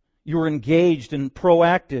 You were engaged and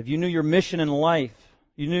proactive. You knew your mission in life.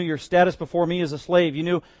 You knew your status before me as a slave. You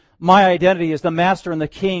knew my identity as the master and the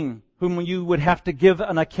king whom you would have to give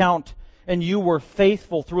an account. And you were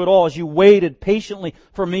faithful through it all as you waited patiently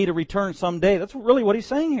for me to return someday. That's really what He's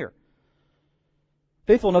saying here.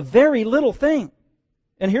 Faithful in a very little thing.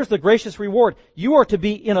 And here's the gracious reward. You are to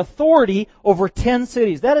be in authority over 10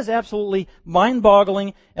 cities. That is absolutely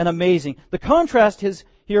mind-boggling and amazing. The contrast is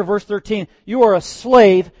here, verse 13. You are a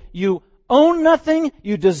slave. You own nothing.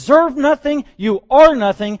 You deserve nothing. You are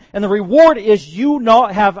nothing. And the reward is you now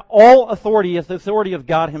have all authority, the authority of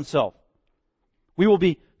God Himself. We will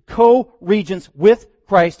be co-regents with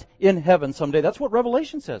Christ in heaven someday. That's what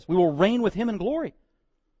Revelation says. We will reign with Him in glory.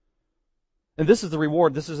 And this is the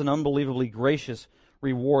reward. This is an unbelievably gracious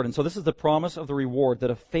reward. And so this is the promise of the reward that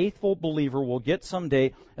a faithful believer will get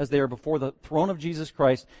someday as they are before the throne of Jesus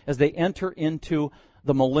Christ, as they enter into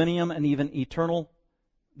the millennium and even the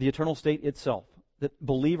eternal state itself. That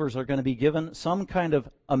believers are going to be given some kind of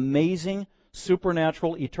amazing,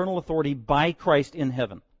 supernatural, eternal authority by Christ in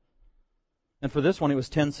heaven. And for this one, it was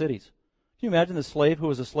 10 cities. Can you imagine the slave who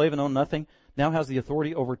was a slave and owned nothing now has the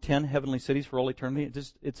authority over 10 heavenly cities for all eternity?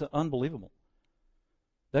 It's unbelievable.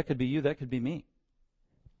 That could be you, that could be me.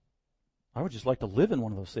 I would just like to live in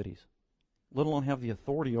one of those cities, let alone have the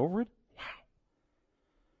authority over it. Wow.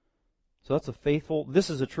 So that's this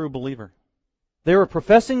is a true believer. They were a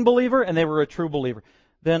professing believer and they were a true believer.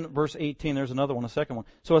 Then verse 18, there's another one, a second one.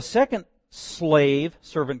 So a second slave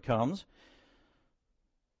servant comes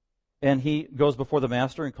and he goes before the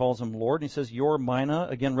master and calls him Lord. And he says, your mina,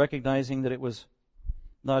 again recognizing that it was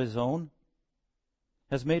not his own,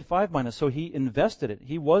 has made 5 minas. So he invested it.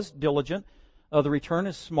 He was diligent. The return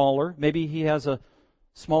is smaller. Maybe he has a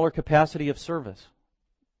smaller capacity of service.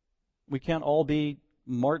 We can't all be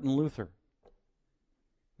Martin Luther.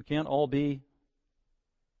 We can't all be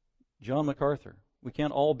John MacArthur. We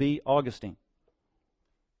can't all be Augustine.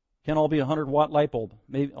 Can't all be a 100-watt light bulb.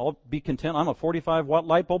 Maybe I'll be content. I'm a 45-watt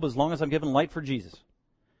light bulb as long as I'm given light for Jesus.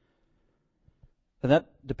 And that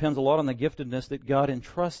depends a lot on the giftedness that God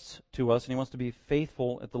entrusts to us, and He wants to be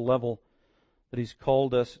faithful at the level that He's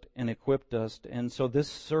called us and equipped us. And so this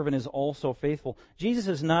servant is also faithful. Jesus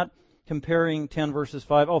is not comparing 10 verses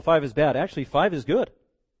 5. Oh, 5 is bad. Actually, 5 is good.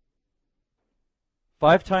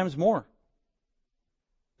 5 times more.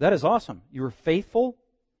 That is awesome. You were faithful.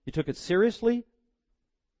 You took it seriously.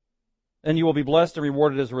 And you will be blessed and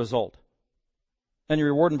rewarded as a result. And your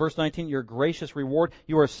reward in verse 19, your gracious reward.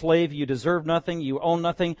 You are a slave. You deserve nothing. You own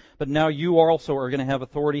nothing. But now you also are going to have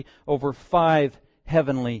authority over 5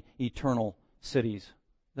 heavenly, eternal cities.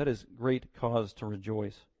 That is great cause to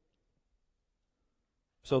rejoice.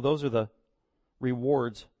 So those are the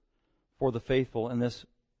rewards for the faithful and this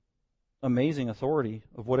amazing authority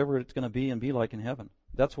of whatever it's going to be and be like in heaven.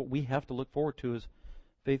 That's what we have to look forward to as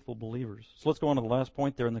Faithful believers. So let's go on to the last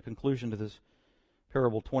point there in the conclusion to this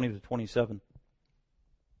parable 20 to 27.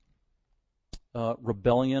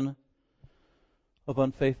 Rebellion of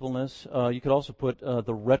unfaithfulness. You could also put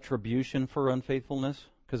the retribution for unfaithfulness,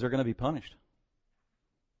 because they're going to be punished.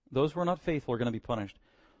 Those who are not faithful are going to be punished.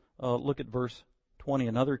 Look at verse 20.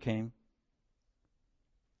 Another came.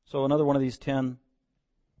 So another one of these 10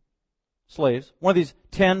 slaves, one of these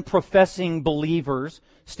 10 professing believers,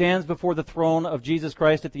 stands before the throne of Jesus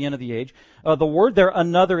Christ at the end of the age. The word there,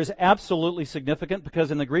 another, is absolutely significant,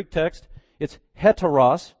 because in the Greek text, it's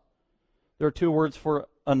heteros. There are two words for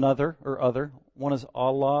another or other. One is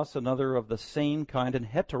allos, another of the same kind, and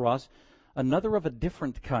heteros, another of a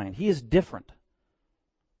different kind. He is different.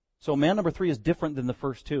 So man number 3 is different than the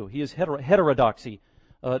first two. He is heterodoxy,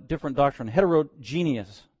 different doctrine,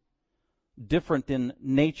 heterogeneous, different in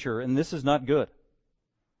nature, and this is not good.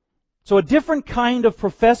 So a different kind of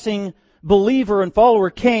professing believer and follower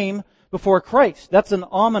came before Christ. That's an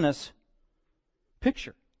ominous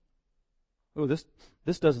picture. Oh, this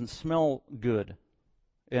doesn't smell good,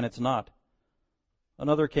 and it's not.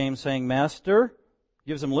 Another came saying, Master,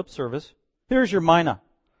 gives him lip service, here's your mina,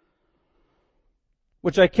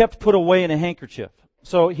 which I kept put away in a handkerchief.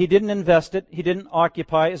 So he didn't invest it. He didn't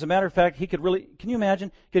occupy. As a matter of fact, he could really, can you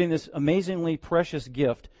imagine getting this amazingly precious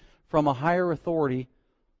gift from a higher authority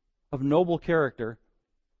of noble character,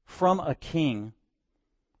 from a king,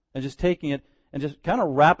 and just taking it and just kind of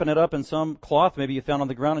wrapping it up in some cloth maybe you found on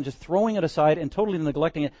the ground and just throwing it aside and totally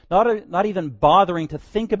neglecting it, not even bothering to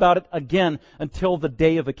think about it again until the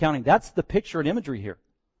day of accounting. That's the picture and imagery here.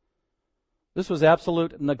 This was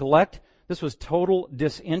absolute neglect. This was total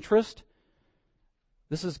disinterest.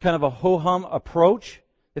 This is kind of a ho-hum approach.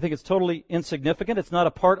 They think it's totally insignificant. It's not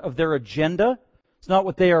a part of their agenda. It's not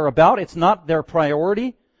what they are about. It's not their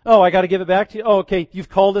priority. Oh, I got to give it back to you. Oh, okay, you've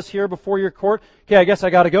called us here before your court. Okay, I guess I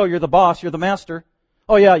got to go. You're the boss. You're the master.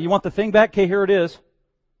 Oh, yeah, you want the thing back? Okay, here it is.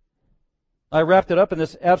 I wrapped it up in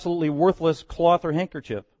this absolutely worthless cloth or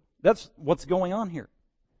handkerchief. That's what's going on here.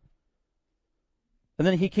 And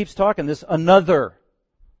then he keeps talking, this another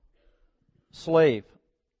slave.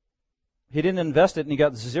 He didn't invest it and he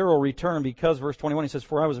got zero return because, verse 21, he says,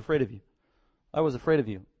 For I was afraid of you. I was afraid of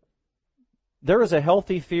you. There is a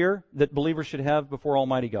healthy fear that believers should have before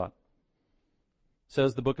Almighty God,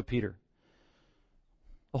 says the book of Peter.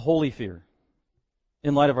 A holy fear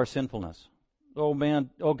in light of our sinfulness. Oh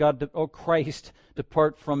man, oh God, oh Christ,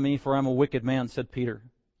 depart from me, for I'm a wicked man, said Peter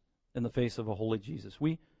in the face of a holy Jesus.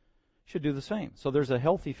 We should do the same. So there's a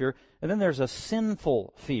healthy fear, and then there's a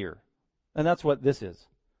sinful fear. And that's what this is.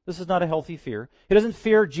 This is not a healthy fear. He doesn't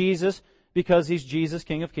fear Jesus because he's Jesus,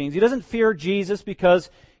 King of Kings. He doesn't fear Jesus because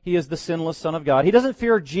he is the sinless Son of God. He doesn't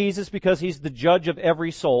fear Jesus because he's the judge of every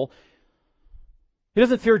soul. He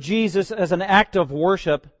doesn't fear Jesus as an act of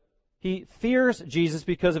worship. He fears Jesus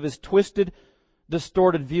because of his twisted,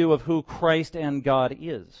 distorted view of who Christ and God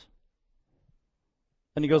is.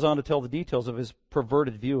 And he goes on to tell the details of his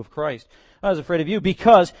perverted view of Christ. I was afraid of you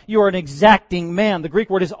because you are an exacting man. The Greek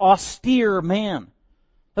word is austere man.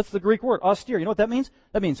 That's the Greek word, austere. You know what that means?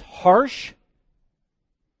 That means harsh,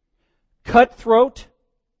 cutthroat.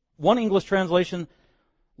 One English translation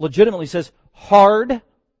legitimately says hard,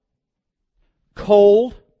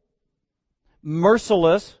 cold,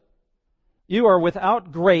 merciless. You are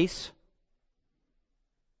without grace.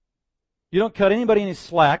 You don't cut anybody any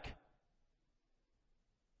slack.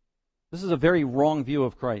 This is a very wrong view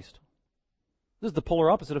of Christ. This is the polar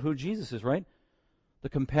opposite of who Jesus is, right? The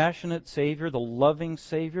compassionate Savior, the loving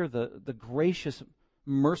Savior, the gracious,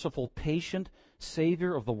 merciful, patient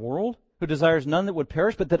Savior of the world, who desires none that would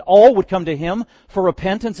perish, but that all would come to Him for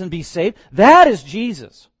repentance and be saved. That is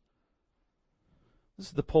Jesus. This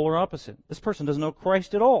is the polar opposite. This person doesn't know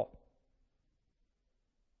Christ at all.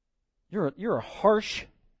 You're a harsh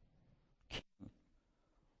king.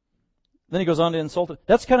 Then he goes on to insult it.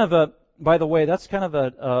 That's kind of a, by the way, that's kind of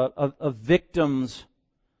a victim's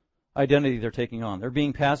identity they're taking on. They're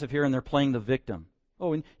being passive here and they're playing the victim.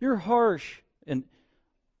 Oh, and you're harsh. And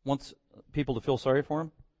wants people to feel sorry for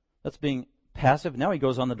him. That's being passive. Now he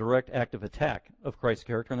goes on the direct active attack of Christ's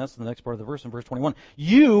character, and that's the next part of the verse in verse 21.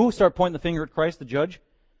 You start pointing the finger at Christ, the judge.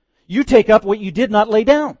 You take up what you did not lay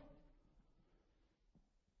down.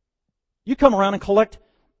 You come around and collect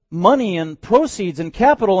money and proceeds and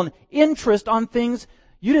capital and interest on things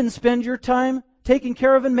you didn't spend your time taking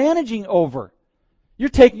care of and managing over. You're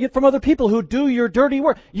taking it from other people who do your dirty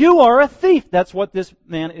work. You are a thief. That's what this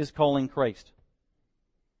man is calling Christ.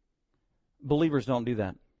 Believers don't do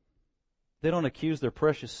that. They don't accuse their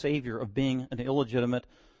precious Savior of being an illegitimate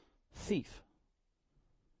thief,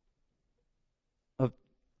 of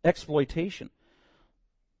exploitation.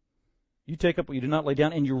 You take up what you did not lay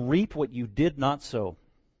down, and you reap what you did not sow.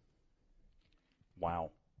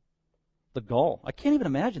 Wow. The gall. I can't even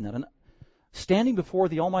imagine that. And standing before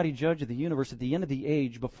the Almighty Judge of the universe at the end of the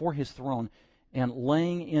age, before His throne, and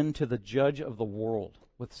laying into the Judge of the world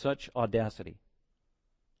with such audacity.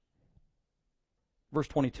 Verse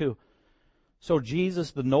 22. So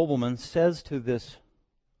Jesus, the nobleman, says to this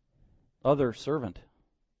other servant,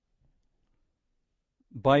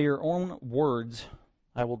 by your own words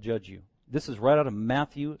I will judge you. This is right out of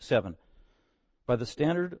Matthew 7. By the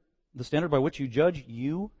standard by which you judge,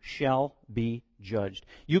 you shall be judged.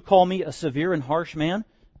 You call me a severe and harsh man,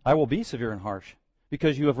 I will be severe and harsh.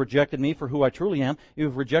 Because you have rejected me for who I truly am, you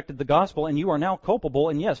have rejected the gospel, and you are now culpable.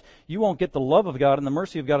 And yes, you won't get the love of God and the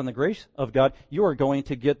mercy of God and the grace of God. You are going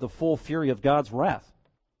to get the full fury of God's wrath.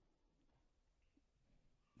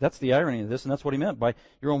 That's the irony of this, and that's what he meant. By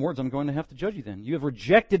your own words, I'm going to have to judge you then. You have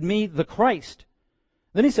rejected me, the Christ.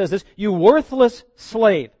 Then he says this, you worthless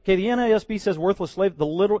slave. Okay, the NASB says worthless slave. The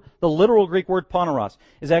literal Greek word poneros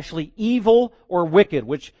is actually evil or wicked,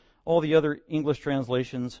 which all the other English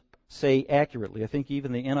translations say accurately. I think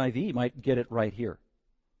even the NIV might get it right here.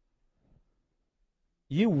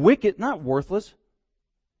 You wicked, not worthless,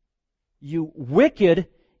 you wicked,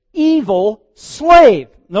 evil slave.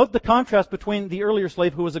 Note the contrast between the earlier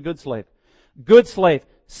slave who was a good slave. Good slave,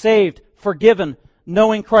 saved, forgiven,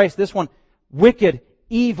 knowing Christ. This one, wicked,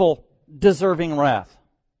 evil, deserving wrath.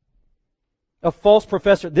 A false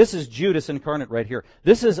professor. This is Judas incarnate right here.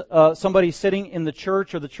 This is somebody sitting in the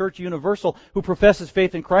church or the church universal who professes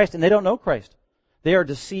faith in Christ and they don't know Christ. They are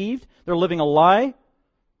deceived. They're living a lie.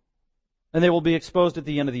 And they will be exposed at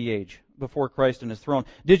the end of the age before Christ and His throne.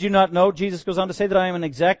 Did you not know, Jesus goes on to say, that I am an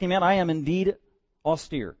exacting man? I am indeed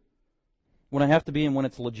austere when I have to be and when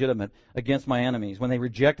it's legitimate against my enemies. When they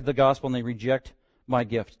reject the gospel and they reject my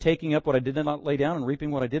gift, taking up what I did not lay down and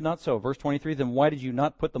reaping what I did not sow. Verse 23, then why did you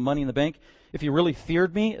not put the money in the bank? If you really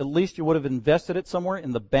feared me, at least you would have invested it somewhere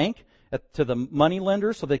in the bank to the money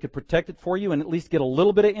lender so they could protect it for you and at least get a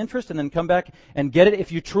little bit of interest and then come back and get it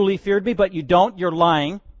if you truly feared me, but you don't, you're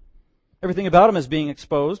lying. Everything about him is being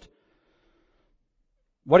exposed.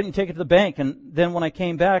 Why didn't you take it to the bank? And then when I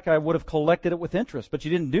came back, I would have collected it with interest. But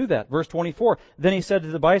you didn't do that. Verse 24. Then he said to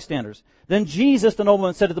the bystanders. Then Jesus, the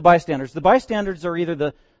nobleman, said to the bystanders. The bystanders are either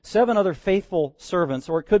the 7 other faithful servants,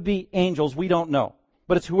 or it could be angels. We don't know.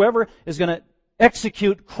 But it's whoever is going to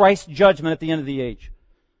execute Christ's judgment at the end of the age.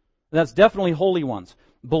 And that's definitely holy ones.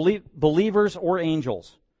 Believers or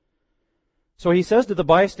angels. So he says to the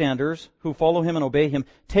bystanders who follow him and obey him,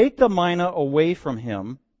 take the mina away from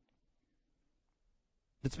him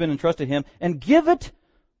that's been entrusted to him, and give it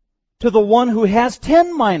to the one who has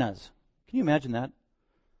 10 minas. Can you imagine that?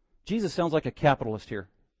 Jesus sounds like a capitalist here.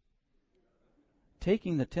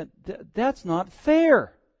 Taking the 10, that's not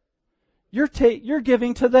fair. You're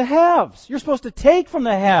giving to the haves. You're supposed to take from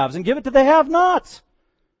the haves and give it to the have-nots.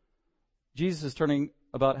 Jesus is turning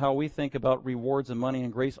about how we think about rewards and money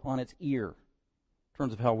and grace on its ear in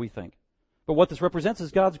terms of how we think. But what this represents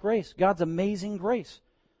is God's grace, God's amazing grace.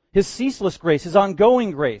 His ceaseless grace, His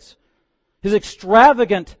ongoing grace, His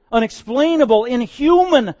extravagant, unexplainable,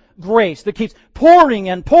 inhuman grace that keeps pouring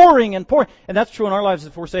and pouring and pouring. And that's true in our lives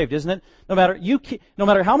if we're saved, isn't it? No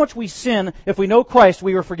matter how much we sin, if we know Christ,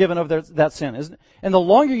 we are forgiven of that sin, isn't it? And the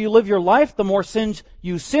longer you live your life, the more sins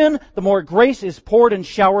you sin, the more grace is poured and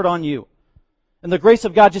showered on you. And the grace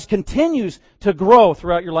of God just continues to grow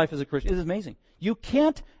throughout your life as a Christian. It is amazing. You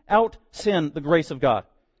can't out-sin the grace of God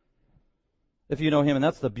if you know Him. And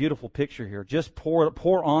that's the beautiful picture here. Just pour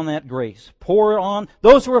on that grace. Pour it on.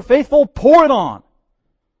 Those who are faithful, pour it on.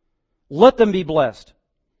 Let them be blessed.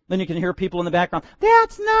 Then you can hear people in the background,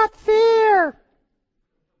 that's not fair.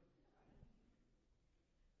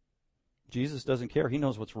 Jesus doesn't care. He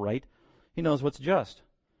knows what's right. He knows what's just.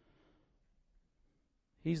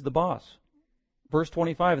 He's the boss. Verse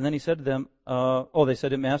 25, and then he said to them, they said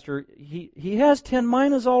to him, Master, he has 10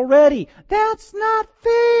 minas already. That's not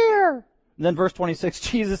fair. And then verse 26,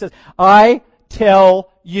 Jesus says, I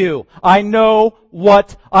tell you, I know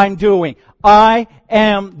what I'm doing. I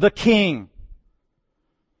am the King.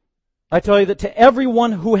 I tell you that to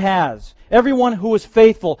everyone who has, everyone who is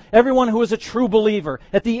faithful, everyone who is a true believer,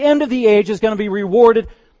 at the end of the age is going to be rewarded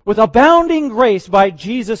with abounding grace by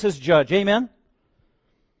Jesus as judge. Amen?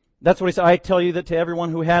 That's what he said. I tell you that to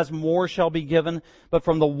everyone who has, more shall be given. But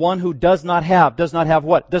from the one who does not have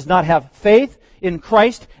what? Does not have faith in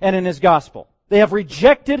Christ and in His gospel. They have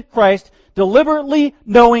rejected Christ deliberately,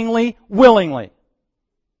 knowingly, willingly.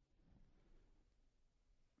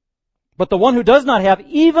 But the one who does not have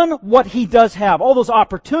even what he does have, all those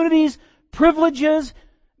opportunities, privileges,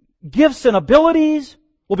 gifts and abilities,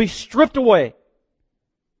 will be stripped away.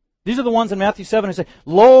 These are the ones in Matthew 7 who say,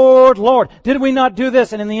 Lord, Lord, did we not do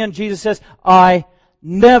this? And in the end, Jesus says, I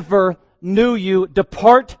never knew you.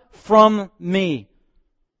 Depart from me.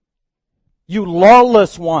 You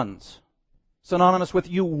lawless ones. Synonymous with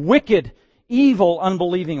you wicked, evil,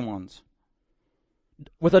 unbelieving ones.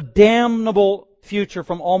 With a damnable future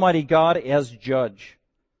from Almighty God as judge.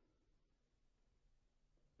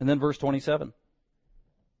 And then verse 27.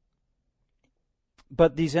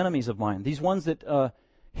 But these enemies of mine, these ones that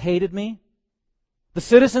hated me, the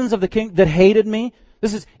citizens of the king that hated me,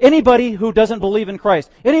 this is anybody who doesn't believe in Christ,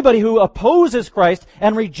 anybody who opposes Christ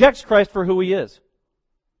and rejects Christ for who He is.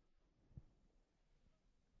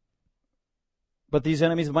 But these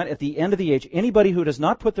enemies of mine, at the end of the age, anybody who does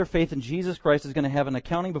not put their faith in Jesus Christ is going to have an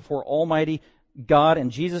accounting before Almighty God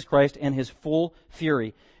and Jesus Christ and His full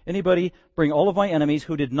fury. Anybody, bring all of my enemies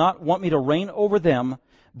who did not want me to reign over them,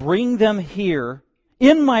 bring them here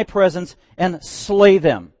in my presence and slay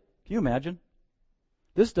them. Can you imagine?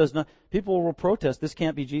 This does not, people will protest, this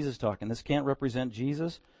can't be Jesus talking. This can't represent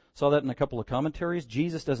Jesus. Saw that in a couple of commentaries.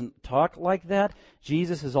 Jesus doesn't talk like that.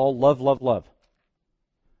 Jesus is all love, love, love.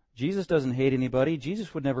 Jesus doesn't hate anybody.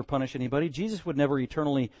 Jesus would never punish anybody. Jesus would never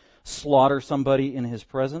eternally slaughter somebody in His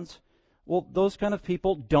presence. Well, those kind of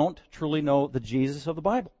people don't truly know the Jesus of the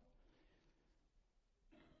Bible.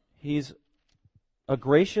 He's a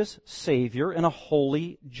gracious Savior and a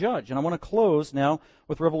holy judge. And I want to close now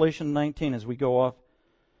with Revelation 19 as we go off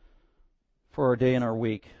for our day and our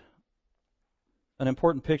week. An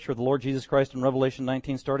important picture of the Lord Jesus Christ in Revelation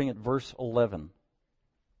 19, starting at verse 11.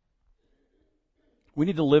 We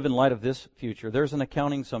need to live in light of this future. There's an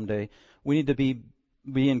accounting someday. We need to be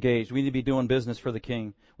engaged. We need to be doing business for the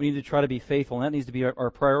King. We need to try to be faithful, and that needs to be our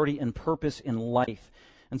priority and purpose in life.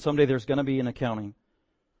 And someday there's going to be an accounting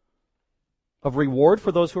of reward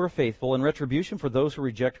for those who are faithful and retribution for those who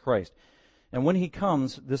reject Christ. And when He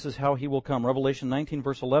comes, this is how He will come. Revelation 19,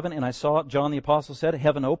 verse 11, and I saw, John the Apostle said,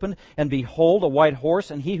 heaven opened, and behold, a white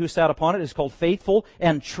horse, and He who sat upon it is called Faithful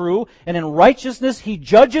and True, and in righteousness He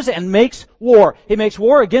judges and makes war. He makes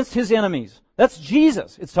war against His enemies. That's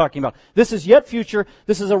Jesus it's talking about. This is yet future.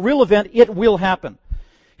 This is a real event. It will happen.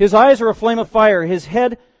 His eyes are a flame of fire. His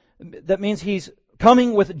head, that means He's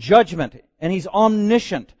coming with judgment, and He's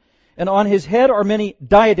omniscient. And on His head are many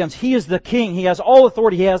diadems. He is the King. He has all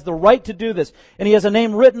authority. He has the right to do this. And He has a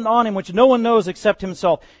name written on Him which no one knows except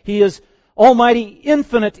Himself. He is Almighty,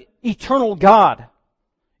 infinite, eternal God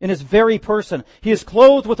in His very person. He is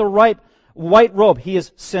clothed with a white robe. He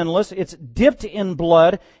is sinless. It's dipped in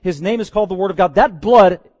blood. His name is called the Word of God. That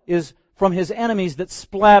blood is from His enemies that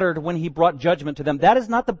splattered when He brought judgment to them. That is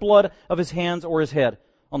not the blood of His hands or His head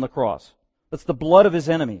on the cross. That's the blood of His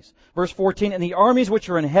enemies. Verse 14, and the armies which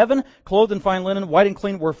are in heaven, clothed in fine linen, white and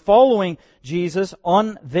clean, were following Jesus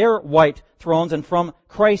on their white thrones, and from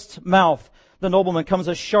Christ's mouth the nobleman comes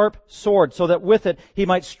a sharp sword, so that with it He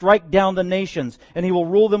might strike down the nations, and He will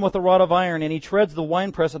rule them with a rod of iron, and He treads the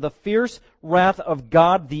winepress of the fierce wrath of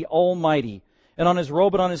God the Almighty. And on His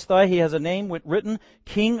robe and on His thigh He has a name written,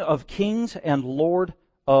 King of Kings and Lord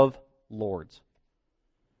of Lords.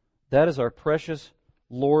 That is our precious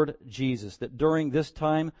Lord Jesus, that during this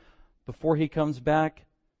time, before He comes back,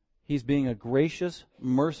 He's being a gracious,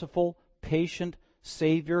 merciful, patient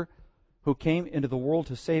Savior who came into the world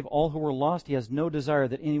to save all who were lost. He has no desire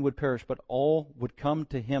that any would perish, but all would come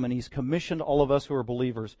to Him. And He's commissioned all of us who are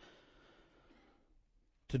believers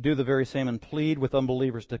to do the very same and plead with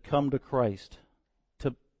unbelievers to come to Christ,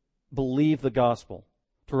 to believe the gospel,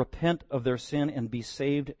 to repent of their sin and be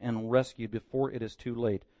saved and rescued before it is too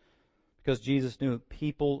late. Because Jesus knew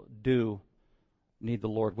people do need the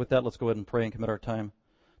Lord. With that, let's go ahead and pray and commit our time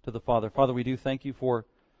to the Father. Father, we do thank You for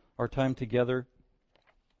our time together.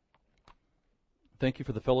 Thank You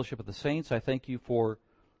for the fellowship of the saints. I thank You for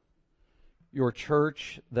Your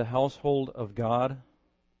church, the household of God.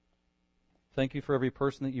 Thank You for every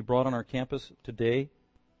person that You brought on our campus today.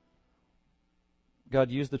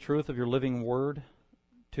 God, use the truth of Your living word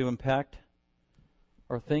to impact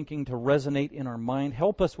our thinking, to resonate in our mind.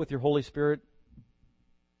 Help us with Your Holy Spirit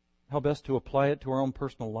how best to apply it to our own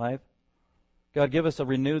personal life. God, give us a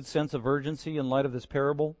renewed sense of urgency in light of this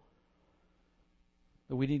parable,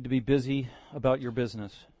 that we need to be busy about Your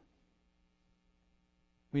business.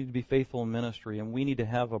 We need to be faithful in ministry, and we need to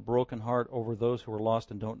have a broken heart over those who are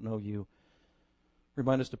lost and don't know You.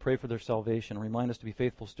 Remind us to pray for their salvation. Remind us to be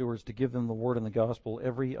faithful stewards, to give them the Word and the gospel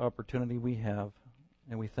every opportunity we have.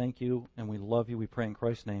 And we thank You and we love You. We pray in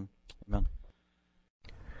Christ's name. Amen.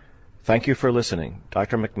 Thank you for listening.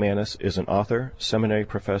 Dr. McManus is an author, seminary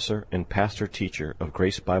professor, and pastor teacher of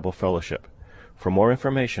Grace Bible Fellowship. For more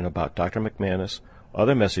information about Dr. McManus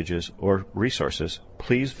other messages, or resources,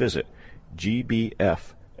 please visit gbfsv.org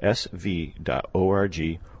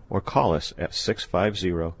or call us at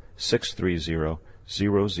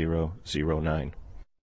 650-630-0009.